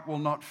 my heart will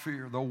not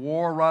fear. Though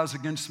war rise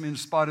against me, in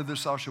spite of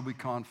this I shall be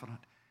confident.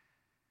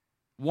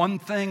 One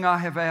thing I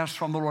have asked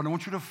from the Lord. I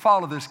want you to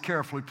follow this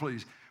carefully,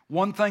 please.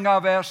 One thing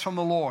I've asked from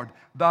the Lord,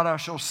 that I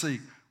shall seek.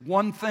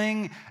 One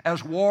thing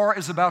as war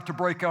is about to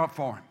break out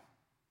for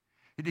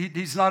him.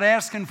 He's not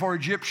asking for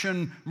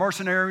Egyptian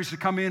mercenaries to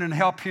come in and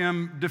help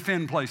him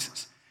defend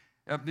places,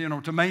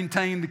 to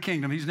maintain the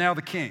kingdom. He's now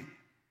the king.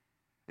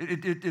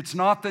 It's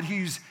not that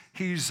he's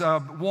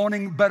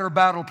wanting better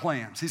battle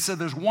plans. He said,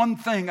 there's one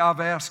thing I've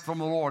asked from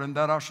the Lord, and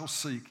that I shall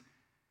seek,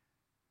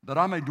 that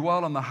I may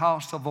dwell in the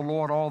house of the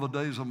Lord all the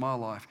days of my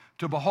life,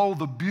 to behold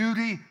the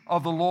beauty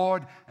of the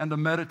Lord and to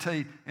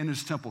meditate in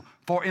his temple.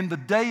 For in the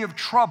day of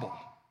trouble,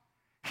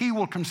 he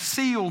will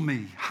conceal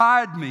me,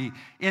 hide me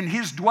in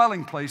his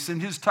dwelling place, in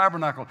his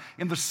tabernacle.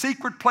 In the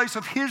secret place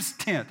of his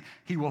tent,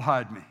 he will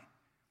hide me.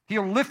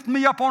 He'll lift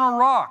me up on a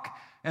rock,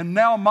 and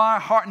now my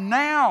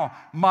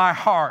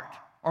heart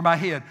or my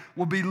head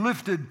will be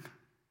lifted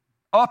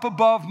up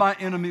above my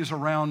enemies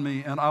around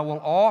me, and I will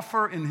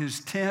offer in his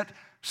tent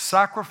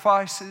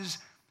sacrifices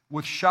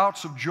with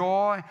shouts of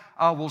joy.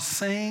 I will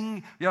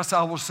sing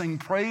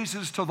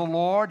praises to the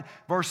Lord.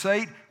 Verse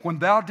 8, when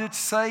thou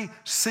didst say,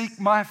 seek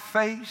my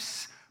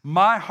face,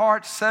 my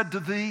heart said to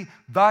thee,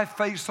 thy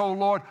face, O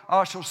Lord,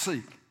 I shall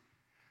seek.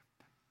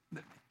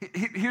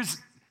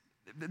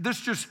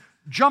 This just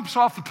jumps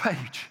off the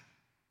page.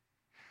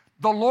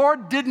 The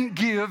Lord didn't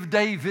give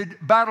David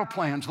battle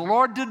plans. The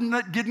Lord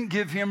didn't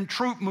give him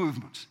troop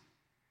movements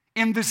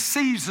in this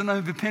season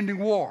of impending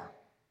war.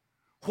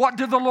 What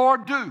did the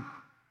Lord do?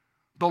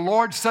 The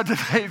Lord said to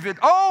David,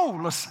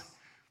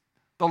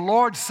 the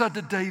Lord said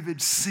to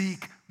David,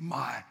 seek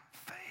my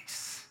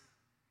face.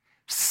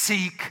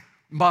 Seek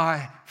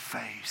my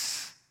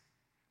face.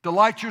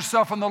 Delight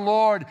yourself in the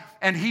Lord,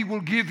 and he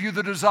will give you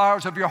the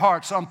desires of your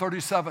heart. Psalm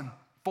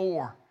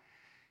 37:4.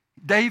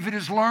 David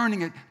is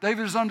learning it.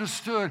 David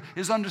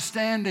is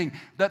understanding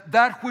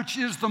that which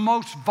is the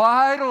most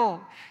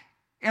vital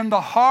in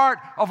the heart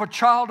of a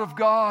child of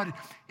God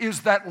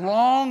is that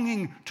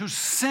longing to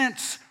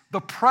sense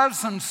the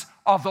presence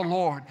of the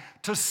Lord,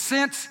 to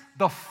sense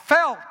the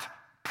felt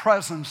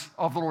presence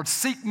of the Lord.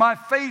 Seek my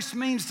face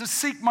means to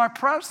seek my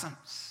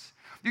presence.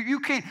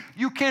 You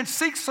can't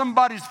seek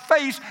somebody's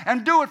face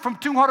and do it from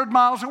 200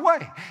 miles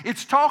away.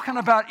 It's talking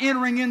about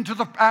entering into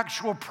the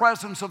actual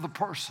presence of the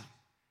person.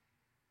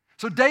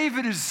 So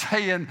David is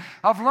saying,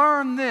 I've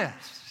learned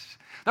this,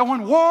 that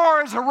when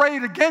war is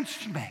arrayed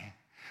against me,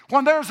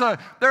 when there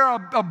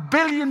are a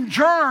billion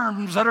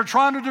germs that are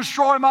trying to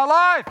destroy my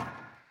life,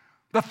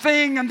 The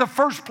thing and the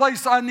first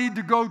place I need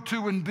to go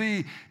to and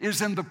be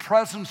is in the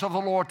presence of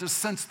the Lord, to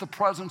sense the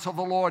presence of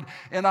the Lord.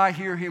 And I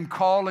hear Him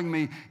calling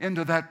me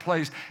into that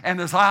place. And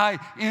as I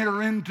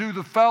enter into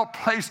the felt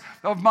place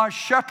of my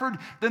shepherd,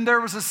 then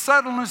there is a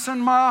settledness in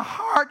my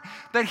heart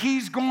that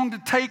He's going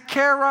to take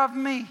care of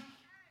me.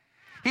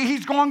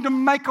 He's going to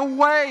make a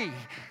way.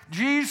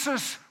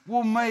 Jesus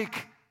will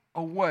make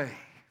a way.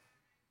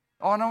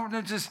 Oh, no,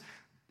 just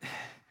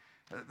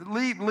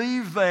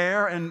leave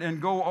there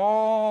and go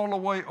all the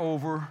way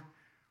over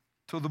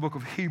to the book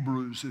of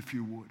Hebrews, if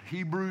you would.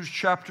 Hebrews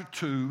chapter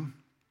 2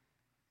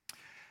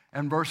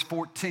 and verse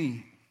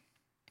 14.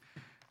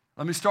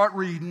 Let me start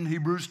reading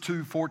Hebrews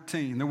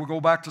 2:14. Then we'll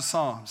go back to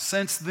Psalms.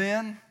 Since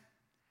then,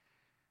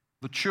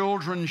 the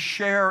children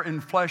share in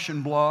flesh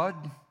and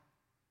blood.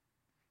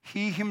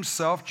 He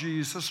himself,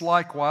 Jesus,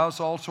 likewise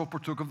also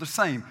partook of the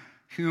same,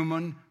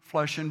 human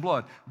flesh and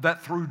blood,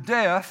 that through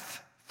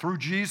death, through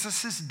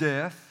Jesus'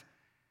 death,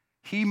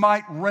 He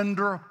might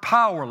render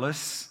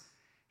powerless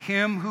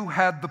him who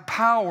had the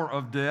power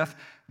of death,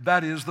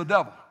 that is the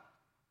devil.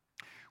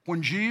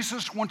 When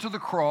Jesus went to the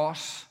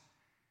cross,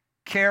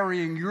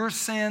 carrying your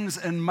sins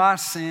and my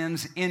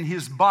sins in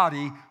His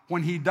body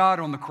when He died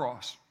on the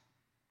cross,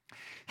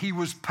 He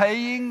was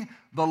paying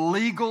the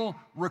legal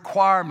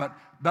requirement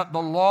that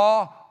the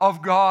law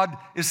of God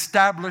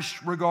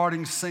established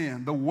regarding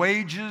sin. The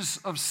wages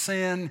of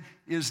sin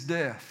is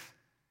death.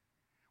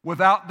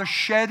 Without the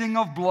shedding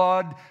of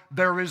blood,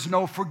 there is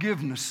no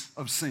forgiveness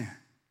of sin.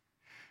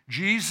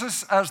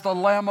 Jesus, as the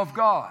Lamb of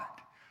God,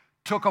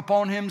 took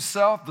upon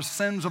Himself the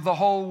sins of the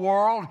whole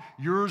world,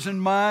 yours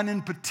and mine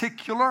in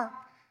particular,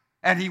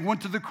 and He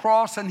went to the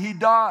cross and He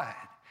died.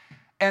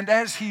 And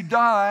as He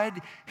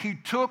died, He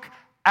took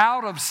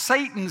out of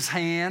Satan's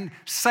hand,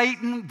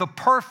 Satan, the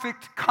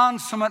perfect,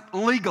 consummate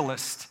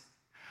legalist,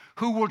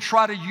 who will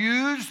try to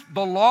use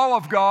the law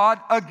of God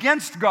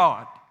against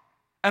God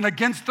and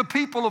against the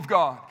people of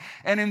God.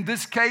 And in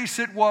this case,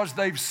 it was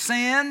they've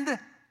sinned.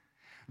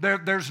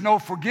 There's no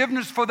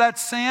forgiveness for that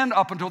sin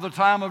up until the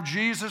time of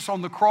Jesus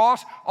on the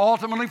cross.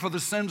 Ultimately, for the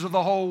sins of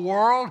the whole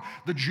world,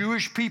 the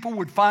Jewish people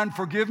would find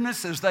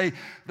forgiveness as they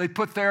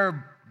put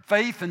their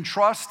faith and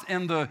trust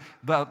in the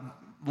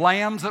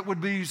lambs that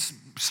would be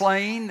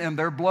slain and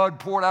their blood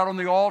poured out on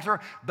the altar.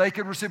 They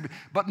could receive it,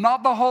 but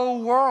not the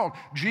whole world.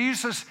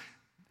 Jesus,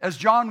 as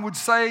John would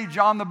say,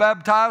 John the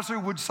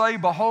Baptizer would say,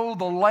 "Behold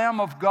the Lamb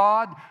of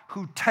God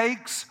who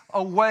takes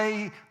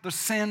away the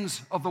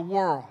sins of the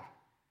world."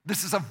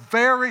 This is a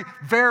very,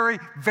 very,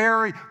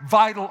 very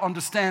vital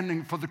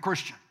understanding for the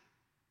Christian.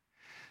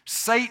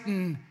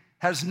 Satan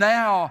has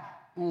now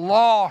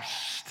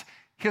lost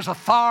his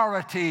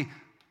authority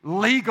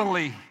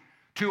legally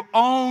to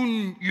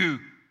own you,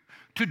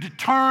 to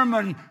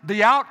determine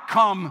the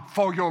outcome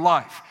for your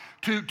life,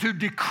 to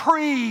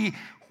decree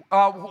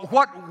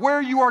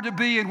where you are to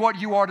be and what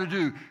you are to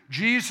do.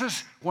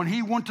 Jesus, when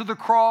He went to the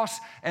cross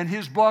and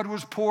His blood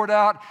was poured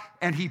out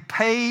and He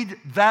paid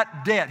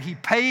that debt, He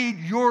paid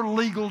your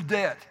legal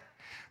debt.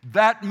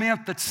 That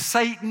meant that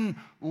Satan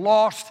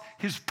lost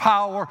his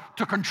power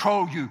to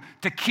control you,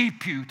 to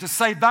keep you, to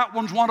say, "That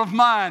one's one of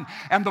mine."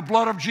 And the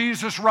blood of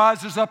Jesus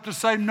rises up to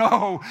say,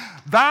 "No,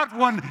 that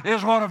one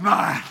is one of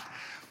mine."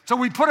 So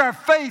we put our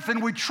faith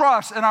and we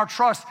trust, and our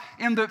trust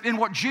in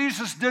what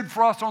Jesus did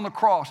for us on the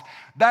cross.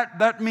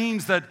 That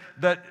means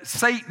that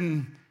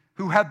Satan,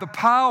 who had the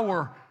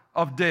power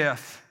of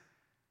death,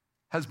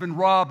 has been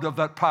robbed of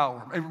that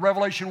power. In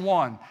Revelation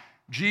 1,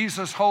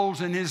 Jesus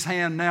holds in His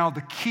hand now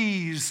the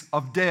keys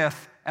of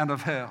death and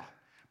of hell.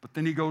 But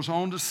then He goes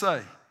on to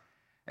say,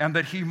 "And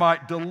that He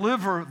might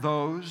deliver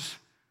those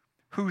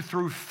who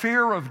through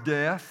fear of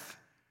death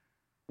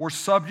were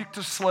subject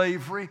to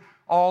slavery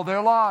all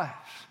their lives."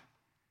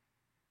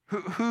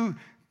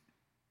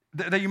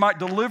 That you might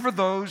deliver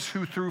those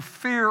who through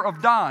fear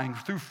of dying,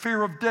 through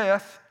fear of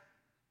death,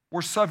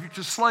 were subject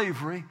to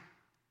slavery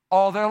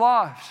all their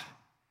lives.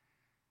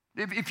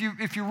 If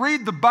you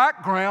read the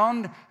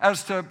background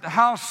as to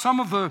how some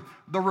of the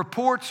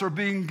reports are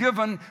being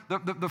given,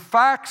 the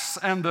facts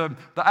and the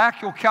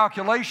actual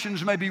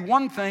calculations may be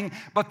one thing,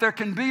 but there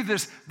can be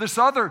this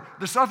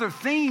other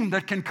theme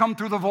that can come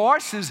through the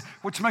voices,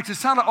 which makes it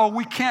sound like, oh,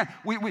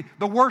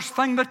 the worst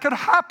thing that could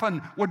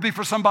happen would be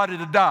for somebody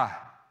to die.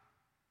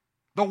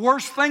 The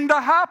worst thing to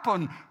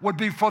happen would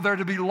be for there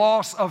to be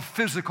loss of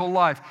physical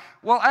life.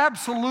 Well,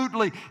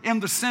 absolutely,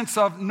 in the sense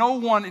of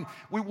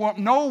we want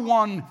no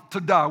one to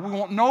die. We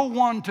want no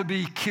one to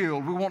be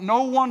killed. We want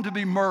no one to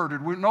be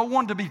murdered. We want no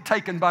one to be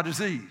taken by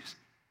disease.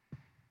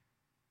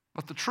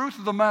 But the truth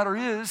of the matter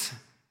is,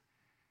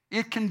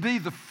 it can be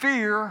the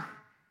fear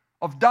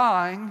of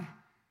dying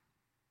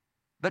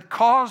that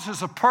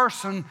causes a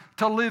person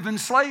to live in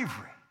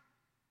slavery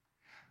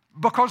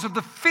because of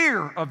the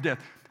fear of death.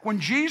 When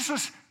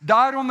Jesus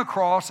died on the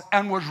cross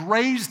and was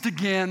raised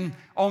again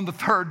on the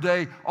third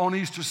day on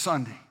Easter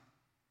Sunday,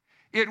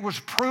 it was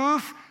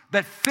proof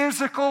that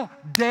physical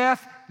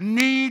death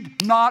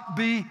need not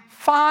be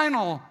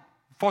final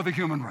for the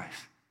human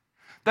race.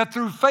 That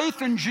through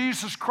faith in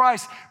Jesus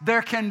Christ,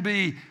 there can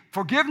be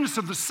forgiveness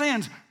of the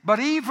sins. But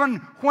even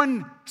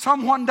when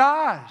someone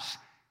dies,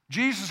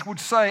 Jesus would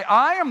say,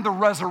 I am the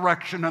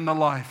resurrection and the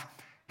life.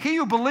 He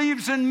who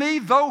believes in me,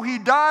 though he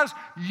dies,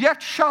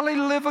 yet shall he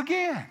live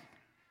again.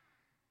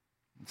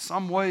 In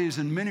some ways,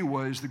 in many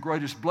ways, the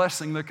greatest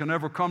blessing that can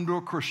ever come to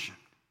a Christian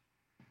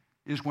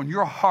is when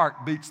your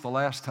heart beats the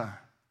last time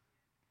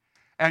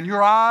and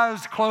your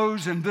eyes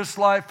close in this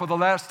life for the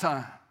last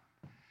time.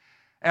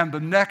 And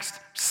the next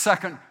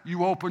second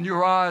you open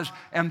your eyes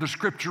and the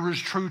scripture is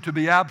true, to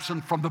be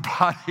absent from the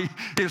body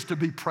is to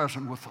be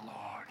present with the Lord.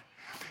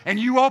 And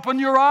you open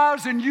your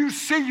eyes and you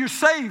see your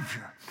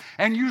Savior.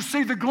 And you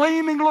see the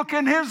gleaming look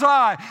in His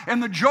eye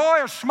and the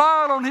joyous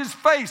smile on His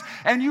face.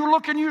 And you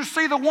look and you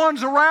see the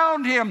ones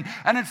around Him.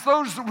 And it's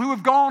those who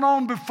have gone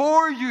on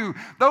before you,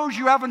 those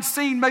you haven't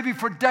seen maybe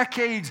for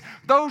decades,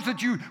 those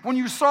that when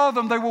you saw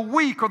them, they were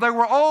weak or they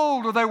were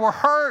old or they were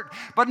hurt.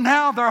 But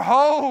now they're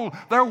whole,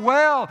 they're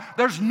well.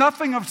 There's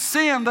nothing of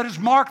sin that has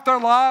marked their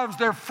lives.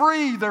 They're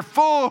free, they're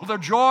full, they're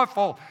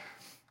joyful.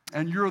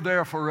 And you're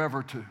there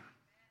forever too.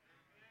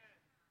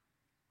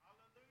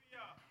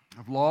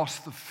 I've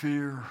lost the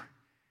fear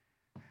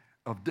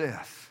of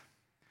death.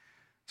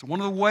 So one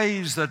of the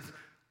ways that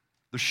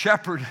the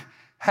shepherd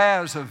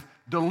has of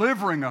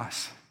delivering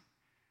us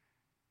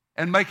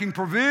and making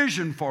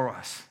provision for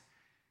us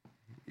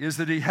is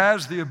that he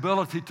has the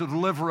ability to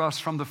deliver us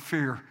from the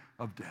fear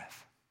of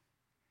death.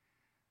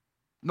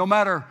 No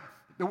matter,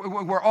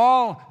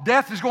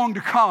 death is going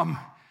to come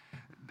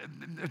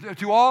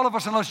to all of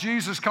us unless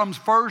Jesus comes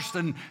first,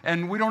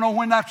 and we don't know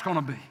when that's going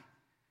to be.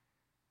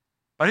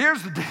 But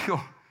here's the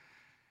deal.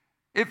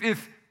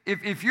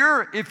 If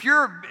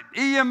your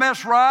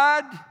EMS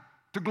ride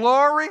to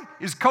glory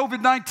is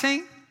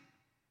COVID-19,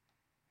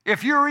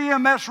 if your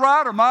EMS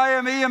ride or my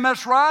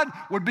EMS ride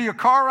would be a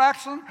car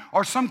accident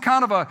or some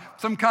kind of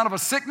a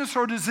sickness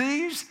or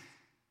disease,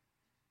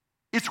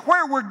 it's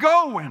where we're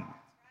going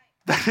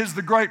that is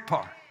the great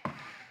part.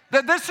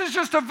 That this is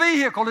just a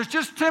vehicle, it's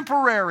just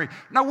temporary.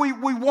 Now we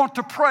want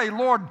to pray,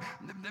 Lord,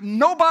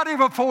 nobody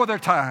before their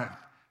time.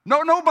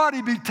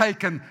 Nobody be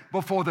taken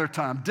before their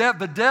time.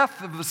 The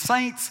death of the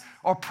saints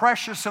are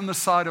precious in the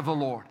sight of the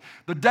Lord.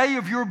 The day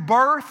of your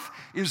birth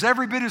is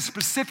every bit as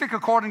specific,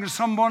 according to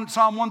Psalm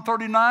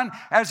 139,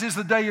 as is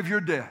the day of your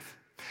death.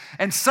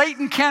 And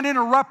Satan can't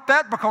interrupt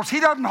that because he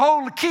doesn't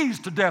hold the keys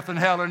to death and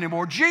hell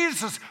anymore.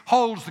 Jesus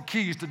holds the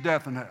keys to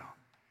death and hell.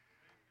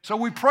 So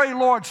we pray,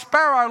 Lord, spare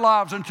our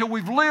lives until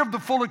we've lived the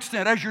full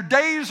extent. As your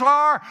days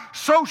are,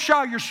 so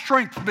shall your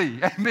strength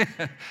be.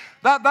 Amen.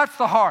 That's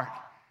the heart.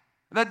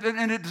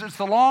 And it's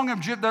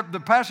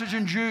the passage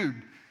in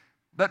Jude,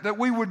 that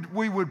we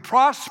would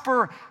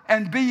prosper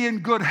and be in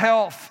good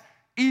health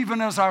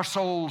even as our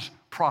souls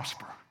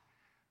prosper.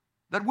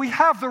 That we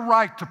have the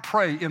right to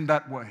pray in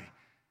that way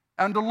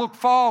and to look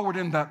forward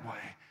in that way.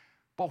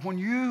 But when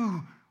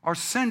you are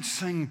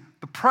sensing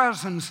the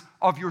presence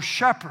of your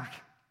shepherd,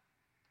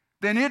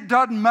 then it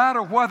doesn't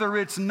matter whether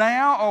it's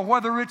now or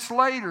whether it's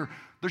later.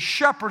 The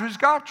shepherd has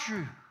got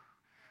you.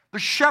 The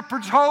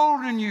shepherd's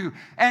holding you,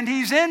 and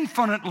he's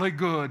infinitely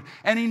good,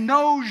 and he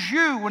knows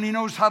you, and he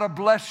knows how to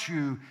bless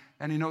you,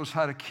 and he knows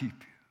how to keep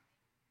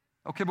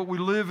you. Okay, but we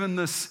live in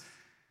this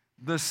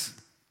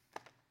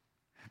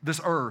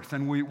earth,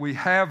 and we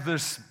have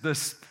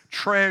this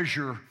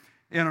treasure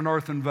in an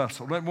earthen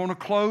vessel. I want to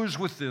close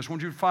with this. I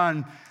want you to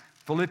find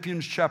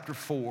Philippians chapter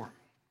 4.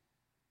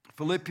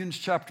 Philippians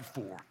chapter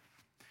 4.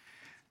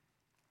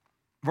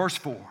 Verse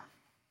 4.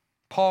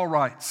 Paul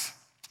writes,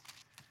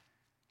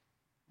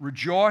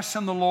 rejoice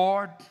in the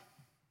Lord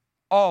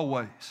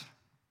always.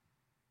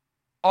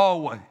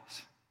 Always.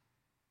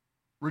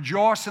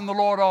 Rejoice in the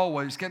Lord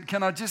always.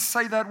 Can I just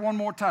say that one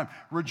more time?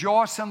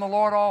 Rejoice in the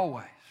Lord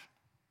always.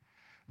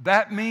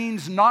 That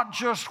means not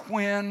just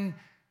when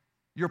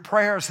your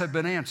prayers have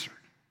been answered.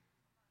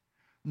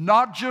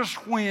 Not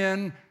just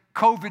when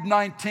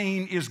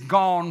COVID-19 is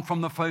gone from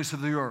the face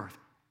of the earth.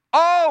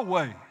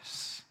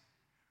 Always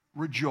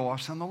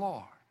rejoice in the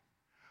Lord.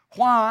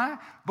 Why?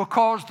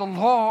 Because the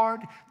Lord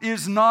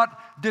is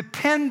not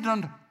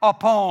dependent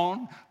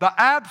upon the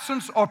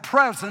absence or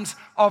presence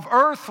of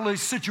earthly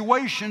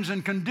situations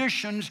and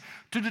conditions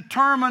to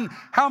determine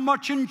how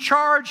much in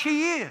charge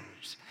He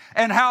is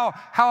and how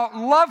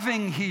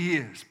loving He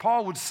is.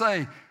 Paul would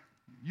say,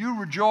 you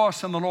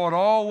rejoice in the Lord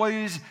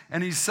always.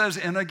 And he says,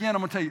 and again,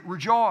 I'm going to tell you,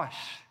 rejoice,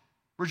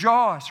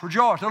 rejoice,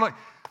 rejoice. Now look,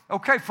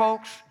 okay,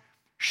 folks,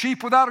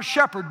 sheep without a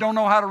shepherd don't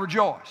know how to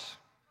rejoice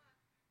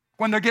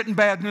when they're getting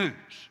bad news.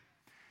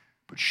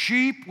 But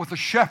sheep with a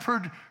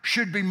shepherd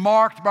should be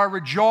marked by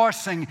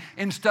rejoicing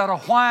instead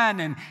of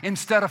whining,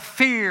 instead of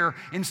fear,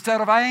 instead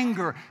of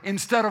anger,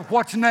 instead of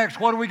what's next,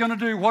 what are we going to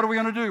do, what are we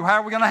going to do,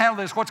 how are we going to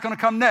handle this, what's going to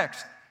come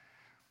next.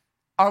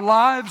 Our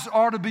lives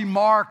are to be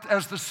marked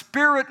as the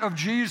Spirit of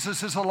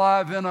Jesus is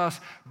alive in us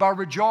by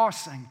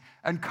rejoicing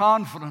and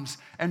confidence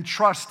and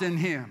trust in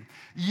Him.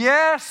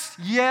 Yes,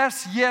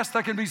 yes, yes,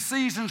 there can be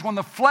seasons when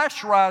the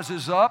flesh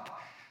rises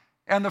up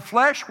And the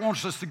flesh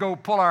wants us to go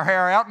pull our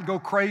hair out and go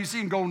crazy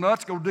and go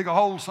nuts, go dig a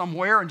hole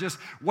somewhere and just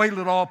wait till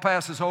it all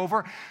passes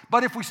over.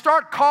 But if we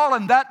start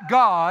calling that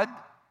God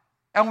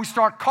and we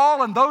start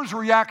calling those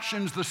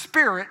reactions the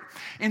Spirit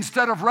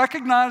instead of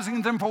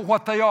recognizing them for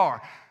what they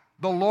are,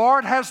 the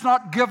Lord has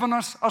not given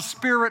us a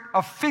spirit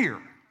of fear,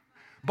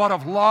 but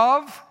of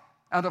love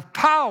and of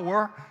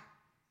power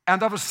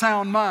and of a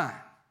sound mind.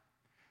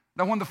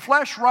 Now, when the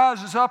flesh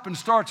rises up and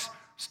starts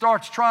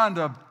trying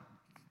to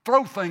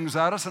throw things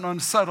at us and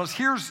unsettle us,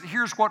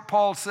 here's what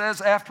Paul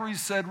says after he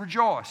said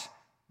rejoice.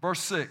 Verse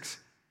 6,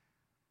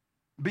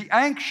 be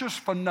anxious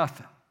for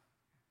nothing.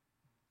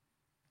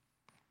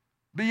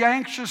 Be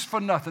anxious for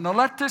nothing. Now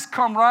let this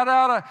come right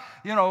out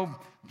of,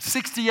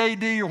 60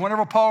 AD or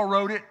whenever Paul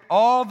wrote it,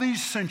 all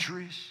these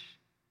centuries.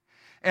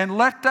 And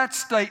let that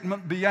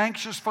statement, be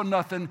anxious for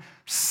nothing,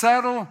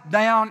 settle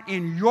down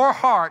in your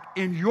heart,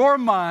 in your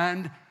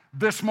mind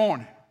this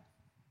morning.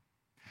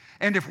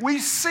 And if we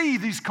see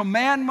these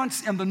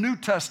commandments in the New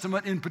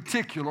Testament in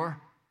particular,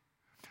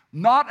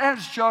 not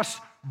as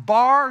just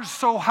bars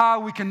so high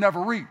we can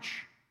never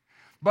reach,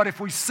 but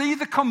if we see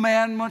the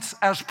commandments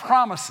as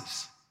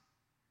promises,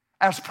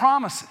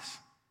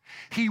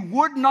 He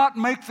would not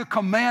make the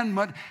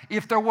commandment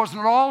if there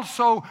wasn't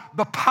also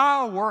the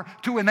power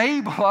to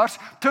enable us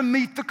to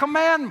meet the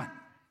commandment.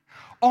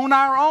 On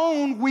our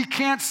own, we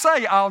can't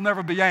say, I'll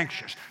never be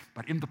anxious.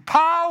 But in the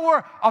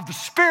power of the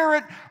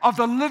Spirit of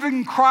the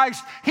living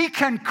Christ, He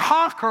can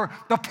conquer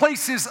the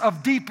places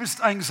of deepest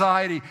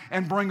anxiety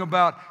and bring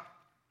about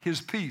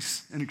His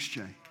peace in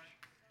exchange.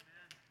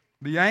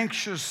 Be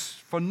anxious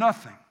for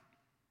nothing.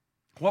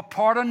 What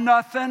part of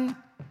nothing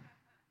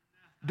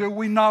do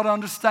we not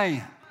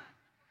understand?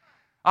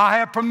 I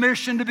have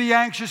permission to be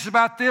anxious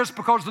about this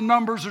because the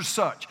numbers are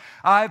such.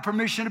 I have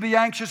permission to be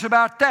anxious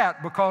about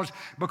that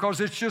because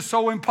it's just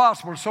so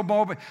impossible.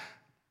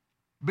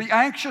 Be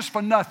anxious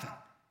for nothing.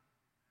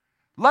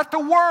 Let the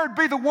Word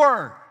be the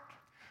Word.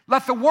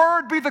 Let the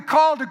Word be the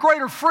call to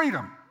greater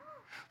freedom.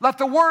 Let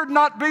the Word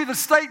not be the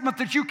statement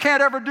that you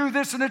can't ever do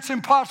this and it's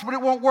impossible,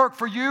 it won't work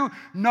for you.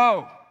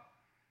 No.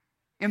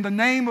 In the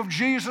name of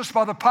Jesus,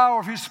 by the power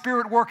of His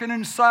Spirit working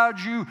inside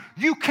you,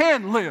 you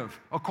can live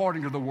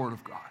according to the Word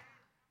of God.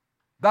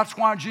 That's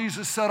why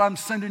Jesus said, I'm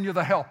sending you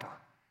the Helper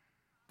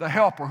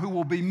who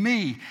will be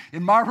me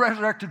in my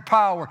resurrected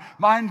power,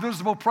 my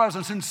invisible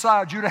presence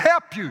inside you to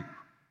help you.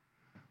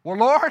 Well,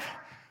 Lord,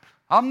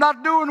 I'm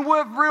not doing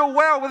real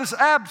well with this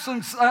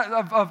absence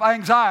of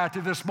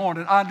anxiety this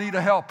morning. I need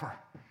a helper.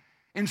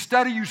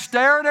 Instead of you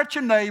staring at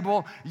your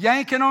navel,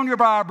 yanking on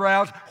your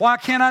eyebrows, why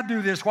can't I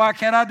do this? Why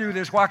can't I do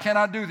this? Why can't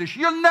I do this?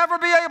 You'll never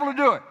be able to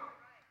do it.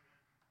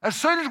 As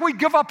soon as we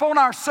give up on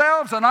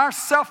ourselves and our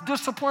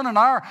self-discipline and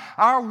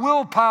our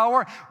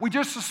willpower, we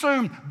just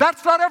assume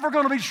that's not ever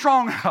going to be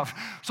strong enough.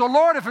 So,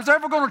 Lord, if it's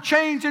ever going to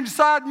change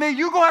inside me,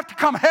 you're going to have to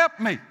come help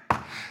me.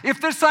 If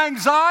this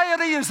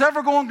anxiety is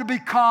ever going to be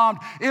calmed,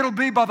 it'll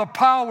be by the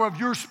power of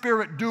your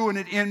Spirit doing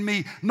it in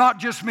me, not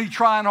just me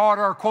trying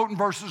harder or quoting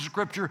verses of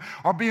Scripture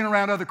or being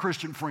around other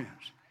Christian friends.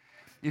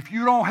 If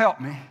you don't help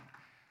me,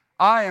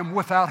 I am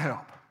without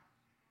help,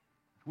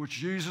 which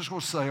Jesus will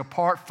say,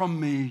 apart from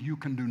me, you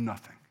can do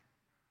nothing.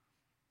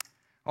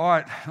 All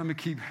right, I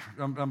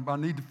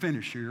need to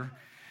finish here.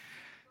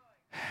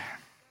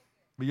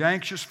 Be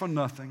anxious for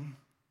nothing,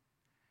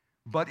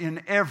 but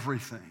in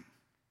everything,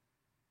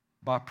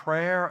 by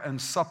prayer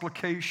and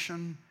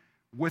supplication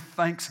with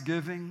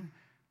thanksgiving,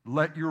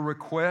 let your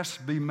requests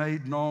be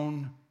made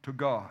known to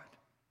God.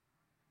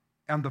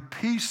 And the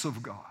peace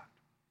of God,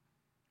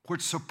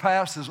 which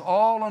surpasses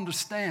all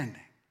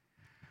understanding,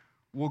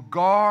 will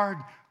guard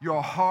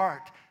your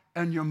heart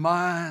and your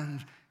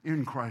mind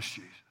in Christ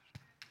Jesus.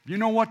 You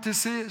know what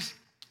this is?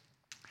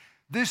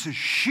 This is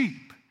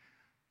sheep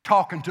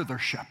talking to their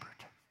shepherd.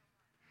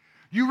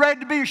 You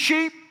ready to be a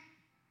sheep?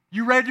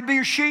 You ready to be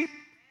a sheep?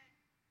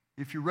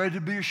 If you're ready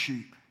to be a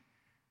sheep,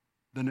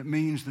 then it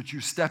means that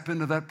you step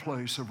into that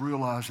place of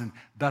realizing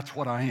that's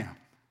what I am.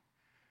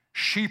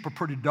 Sheep are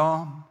pretty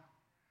dumb.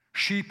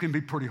 Sheep can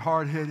be pretty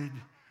hard-headed.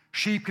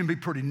 Sheep can be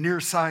pretty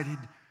nearsighted.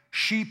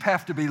 Sheep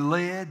have to be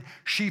led.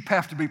 Sheep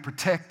have to be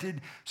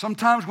protected.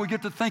 Sometimes we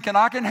get to thinking,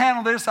 I can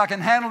handle this, I can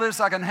handle this,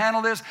 I can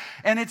handle this.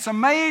 And it's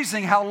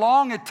amazing how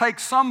long it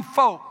takes some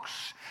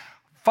folks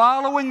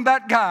following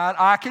that guide,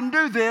 I can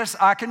do this,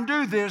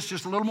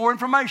 just a little more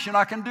information,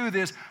 I can do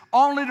this,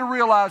 only to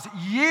realize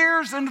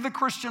years into the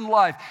Christian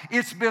life,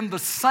 it's been the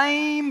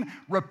same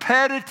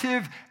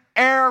repetitive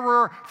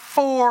error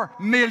 4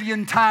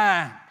 million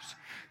times.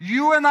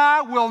 You and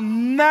I will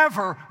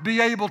never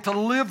be able to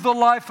live the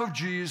life of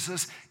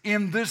Jesus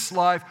in this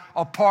life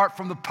apart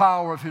from the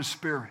power of His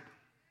Spirit.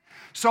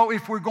 So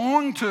if we're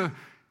going to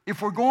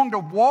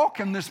walk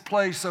in this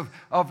place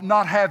of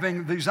not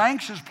having these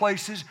anxious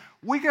places,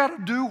 we got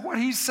to do what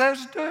He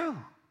says do.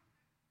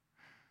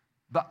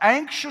 The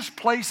anxious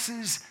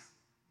places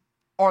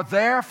are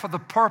there for the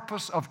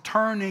purpose of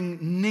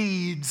turning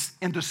needs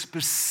into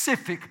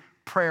specific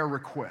prayer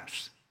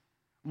requests.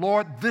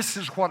 Lord, this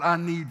is what I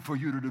need for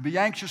you to do. Be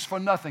anxious for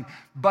nothing,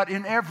 but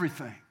in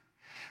everything,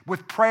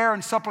 with prayer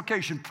and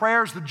supplication.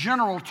 Prayer is the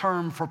general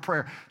term for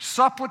prayer.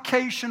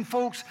 Supplication,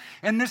 folks,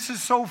 and this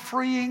is so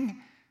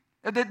freeing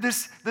that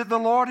the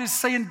Lord is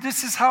saying,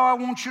 this is how I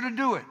want you to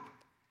do it.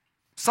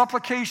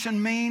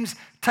 Supplication means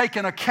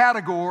taking a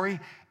category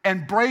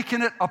and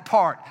breaking it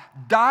apart,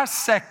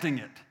 dissecting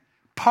it,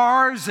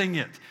 parsing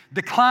it,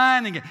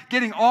 declining it,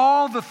 getting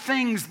all the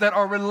things that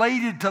are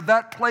related to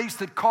that place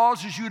that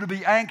causes you to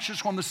be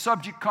anxious when the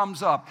subject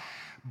comes up.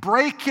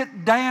 Break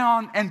it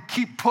down and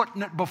keep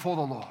putting it before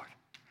the Lord.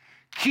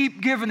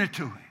 Keep giving it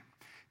to Him.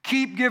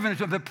 Keep giving it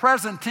to Him. The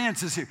present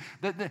tense is here.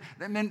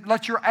 Then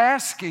let your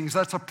askings,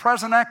 that's a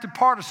present active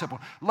participle,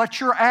 let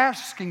your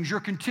askings, your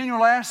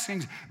continual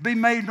askings, be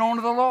made known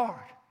to the Lord.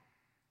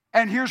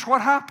 And here's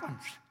what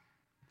happens.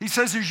 He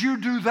says, as you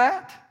do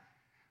that,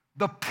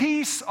 the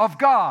peace of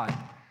God,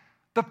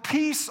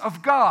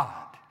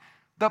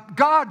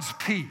 God's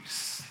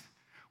peace,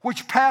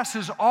 which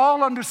passes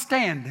all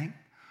understanding,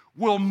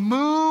 will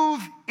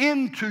move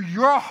into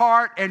your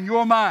heart and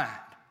your mind,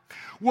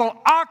 will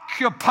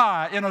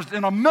occupy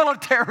in a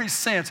military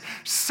sense,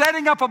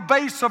 setting up a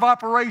base of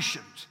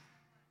operations,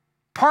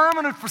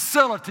 permanent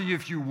facility,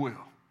 if you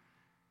will.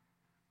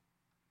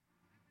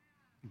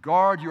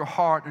 Guard your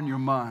heart and your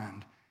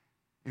mind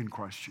in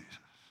Christ Jesus.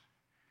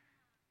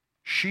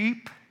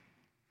 Sheep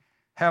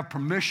have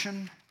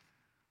permission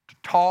to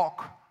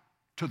talk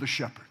to the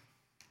shepherd.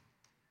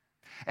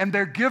 And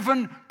they're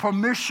given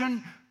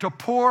permission to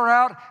pour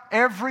out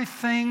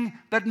everything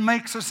that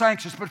makes us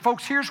anxious. But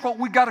folks, here's what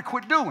we got to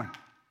quit doing.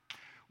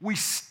 We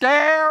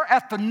stare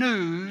at the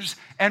news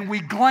and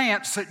we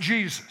glance at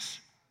Jesus.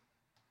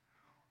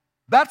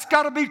 That's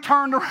got to be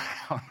turned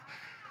around.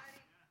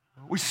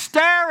 We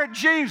stare at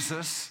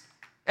Jesus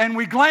and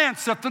we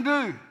glance at the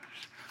news.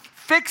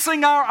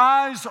 Fixing our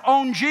eyes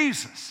on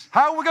Jesus.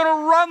 How are we going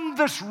to run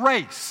this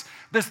race,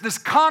 this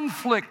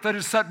conflict that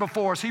is set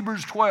before us?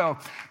 Hebrews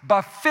 12.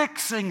 By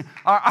fixing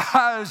our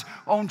eyes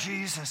on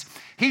Jesus.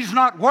 He's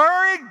not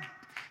worried.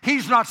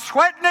 He's not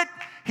sweating it.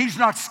 He's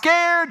not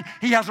scared.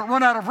 He hasn't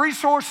run out of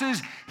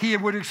resources. He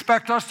would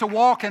expect us to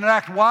walk and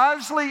act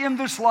wisely in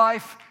this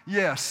life.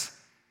 Yes.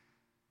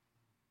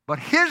 But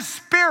His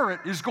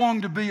Spirit is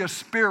going to be a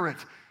spirit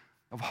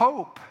of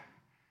hope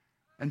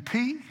and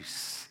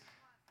peace.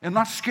 And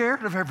not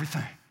scared of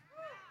everything.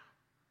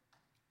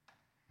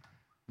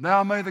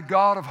 Now may the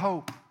God of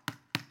hope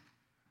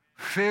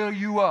fill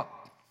you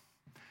up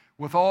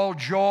with all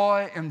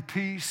joy and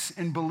peace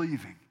in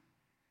believing,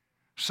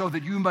 so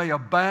that you may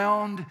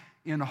abound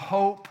in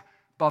hope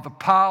by the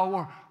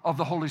power of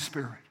the Holy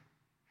Spirit.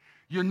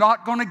 You're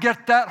not going to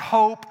get that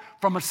hope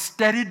from a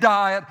steady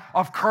diet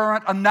of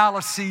current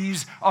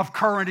analyses of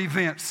current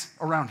events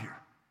around here.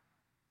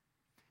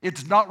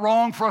 It's not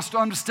wrong for us to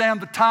understand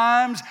the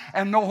times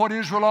and know what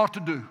Israel ought to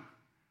do.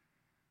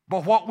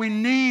 But what we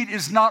need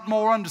is not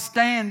more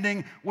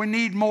understanding. We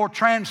need more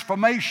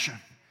transformation.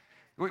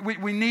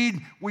 We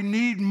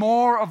need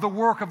more of the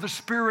work of the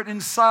Spirit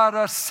inside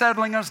us,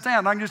 settling us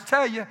down. I can just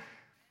tell you,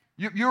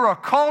 you're a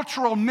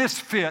cultural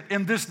misfit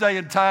in this day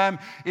and time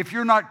if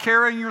you're not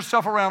carrying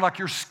yourself around like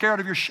you're scared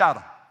of your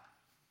shadow.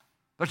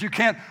 That you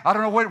can't, I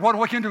don't know,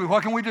 what can we do?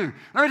 What can we do?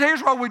 Let me tell you,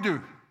 here's what we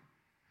do.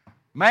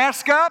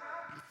 Mask up.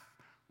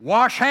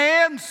 Wash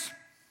hands,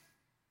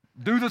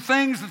 do the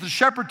things that the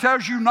shepherd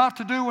tells you not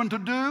to do and to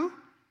do,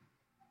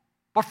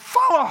 but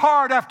follow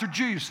hard after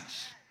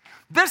Jesus.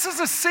 This is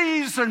a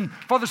season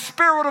for the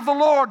Spirit of the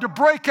Lord to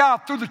break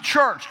out through the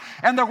church,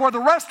 and that where the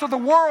rest of the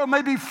world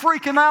may be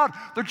freaking out,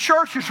 the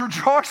church is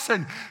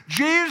rejoicing.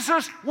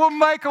 Jesus will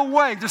make a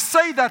way. To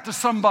say that to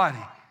somebody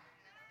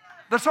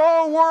that's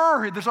all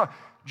worried,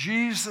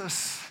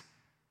 Jesus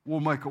will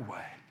make a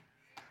way.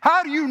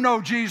 How do you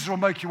know Jesus will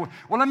make you way?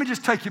 Well, let me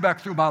just take you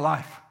back through my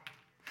life.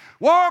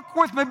 Walk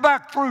with me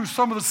back through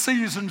some of the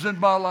seasons in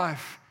my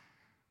life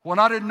when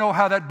I didn't know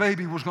how that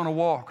baby was going to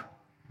walk.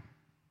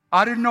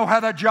 I didn't know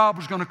how that job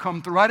was going to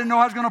come through. I didn't know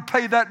how I was going to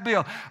pay that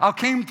bill. I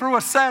came through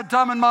a sad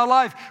time in my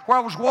life where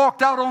I was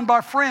walked out on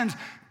by friends.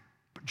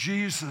 But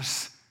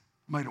Jesus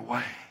made a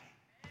way.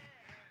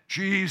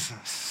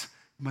 Jesus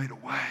made a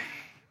way.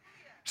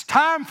 It's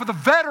time for the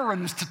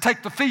veterans to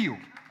take the field.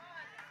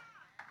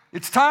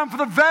 It's time for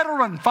the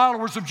veteran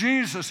followers of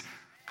Jesus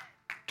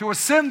to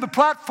ascend the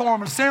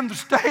platform, ascend the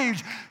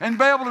stage, and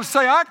be able to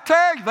say, I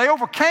tell you, they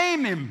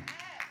overcame him.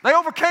 They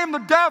overcame the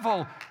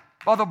devil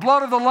by the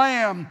blood of the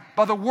Lamb,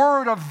 by the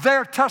word of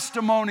their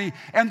testimony,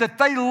 and that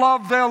they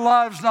loved their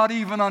lives not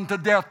even unto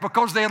death,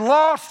 because they had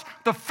lost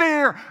the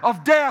fear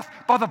of death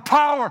by the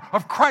power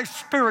of Christ's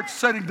Spirit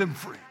setting them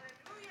free.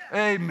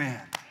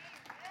 Amen.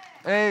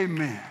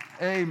 Amen.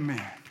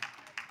 Amen.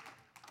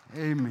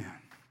 Amen.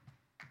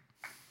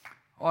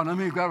 Oh,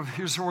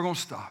 here's where we're going to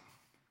stop.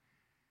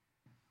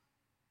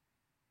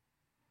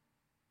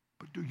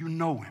 But do you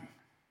know him?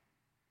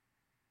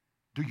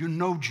 Do you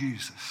know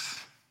Jesus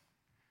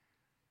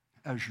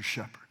as your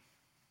shepherd?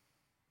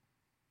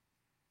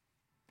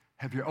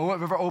 Have you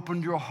ever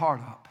opened your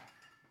heart up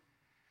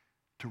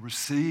to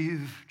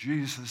receive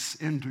Jesus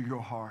into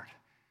your heart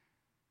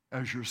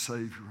as your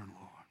Savior and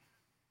Lord?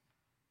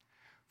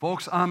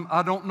 Folks,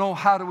 I don't know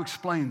how to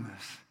explain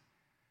this,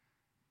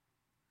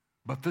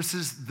 but this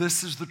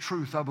is the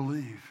truth, I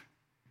believe.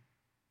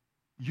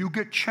 You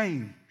get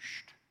changed.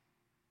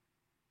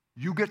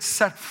 You get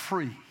set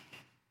free.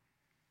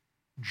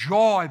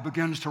 Joy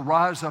begins to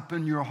rise up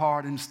in your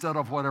heart instead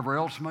of whatever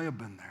else may have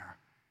been there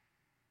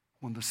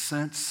when the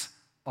sense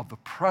of the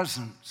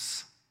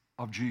presence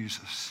of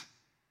Jesus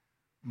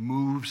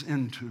moves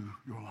into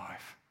your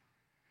life.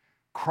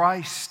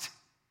 Christ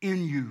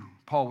in you,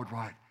 Paul would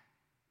write,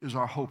 is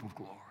our hope of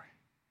glory.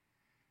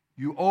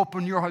 You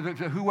open your heart.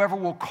 Whoever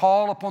will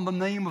call upon the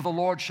name of the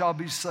Lord shall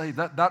be saved.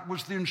 That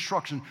was the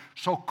instruction.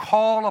 So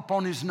call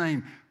upon his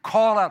name.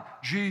 Call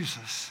out,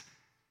 Jesus.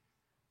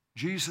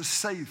 Jesus,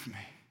 save me.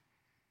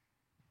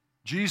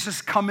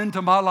 Jesus, come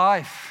into my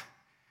life.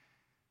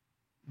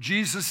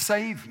 Jesus,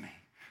 save me.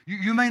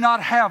 You may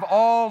not have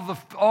all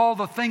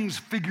the things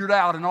figured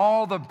out and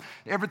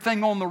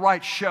everything on the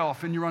right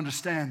shelf in your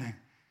understanding.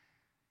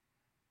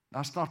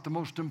 That's not the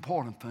most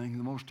important thing.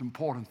 The most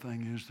important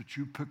thing is that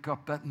you pick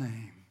up that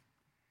name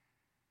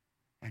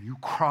and you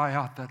cry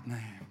out that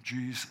name,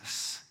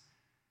 Jesus,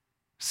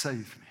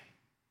 save me.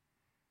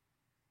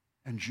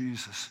 And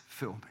Jesus,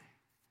 fill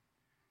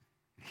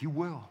me. He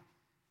will.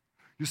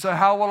 You say,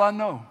 how will I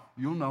know?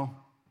 You'll know.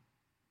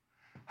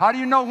 How do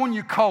you know when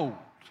you're cold?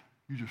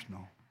 You just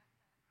know.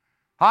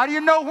 How do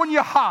you know when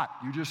you're hot?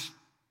 You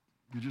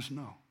just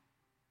know.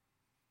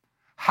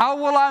 How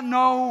will I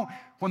know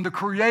when the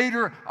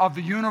creator of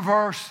the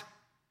universe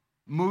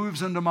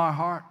moves into my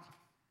heart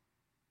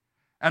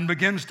and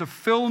begins to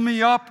fill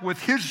me up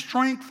with his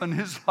strength and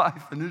his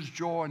life and his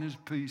joy and his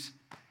peace?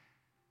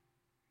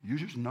 You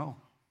just know.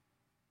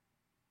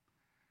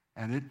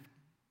 And it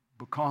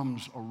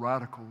becomes a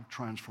radical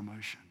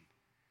transformation.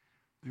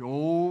 The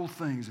old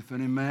things, if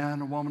any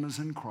man or woman is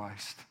in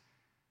Christ,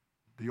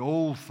 the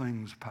old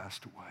things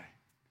passed away,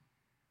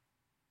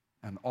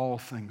 and all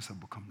things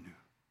have become new.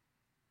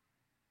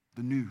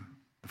 The new,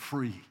 the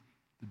free,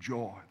 the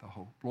joy, the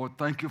hope. Lord,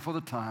 thank you for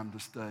the time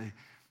this day.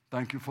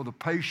 Thank you for the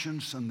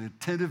patience and the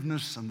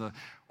attentiveness and the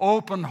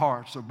open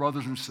hearts of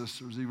brothers and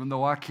sisters. Even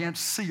though I can't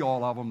see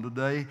all of them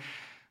today,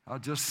 I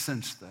just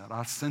sense that.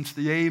 I sense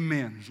the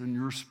amens in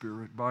your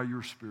spirit, by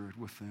your spirit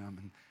with them.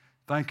 And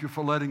thank you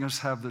for letting us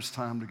have this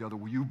time together.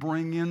 Will you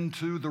bring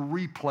into the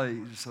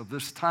replays of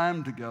this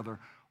time together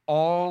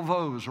all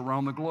those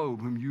around the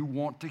globe whom you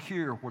want to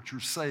hear what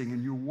you're saying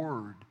in your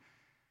word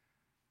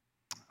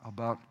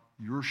about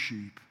your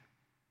sheep,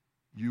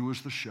 you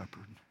as the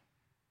shepherd,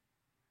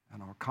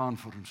 and our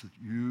confidence that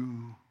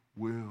you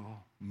will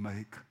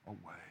make a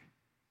way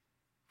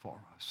for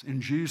us.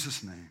 In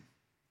Jesus' name,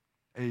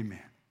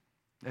 amen.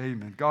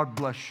 Amen. God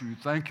bless you.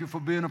 Thank you for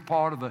being a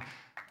part of the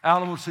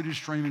Alamo City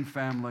Streaming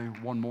family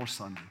one more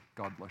Sunday.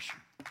 God bless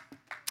you.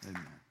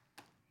 Amen.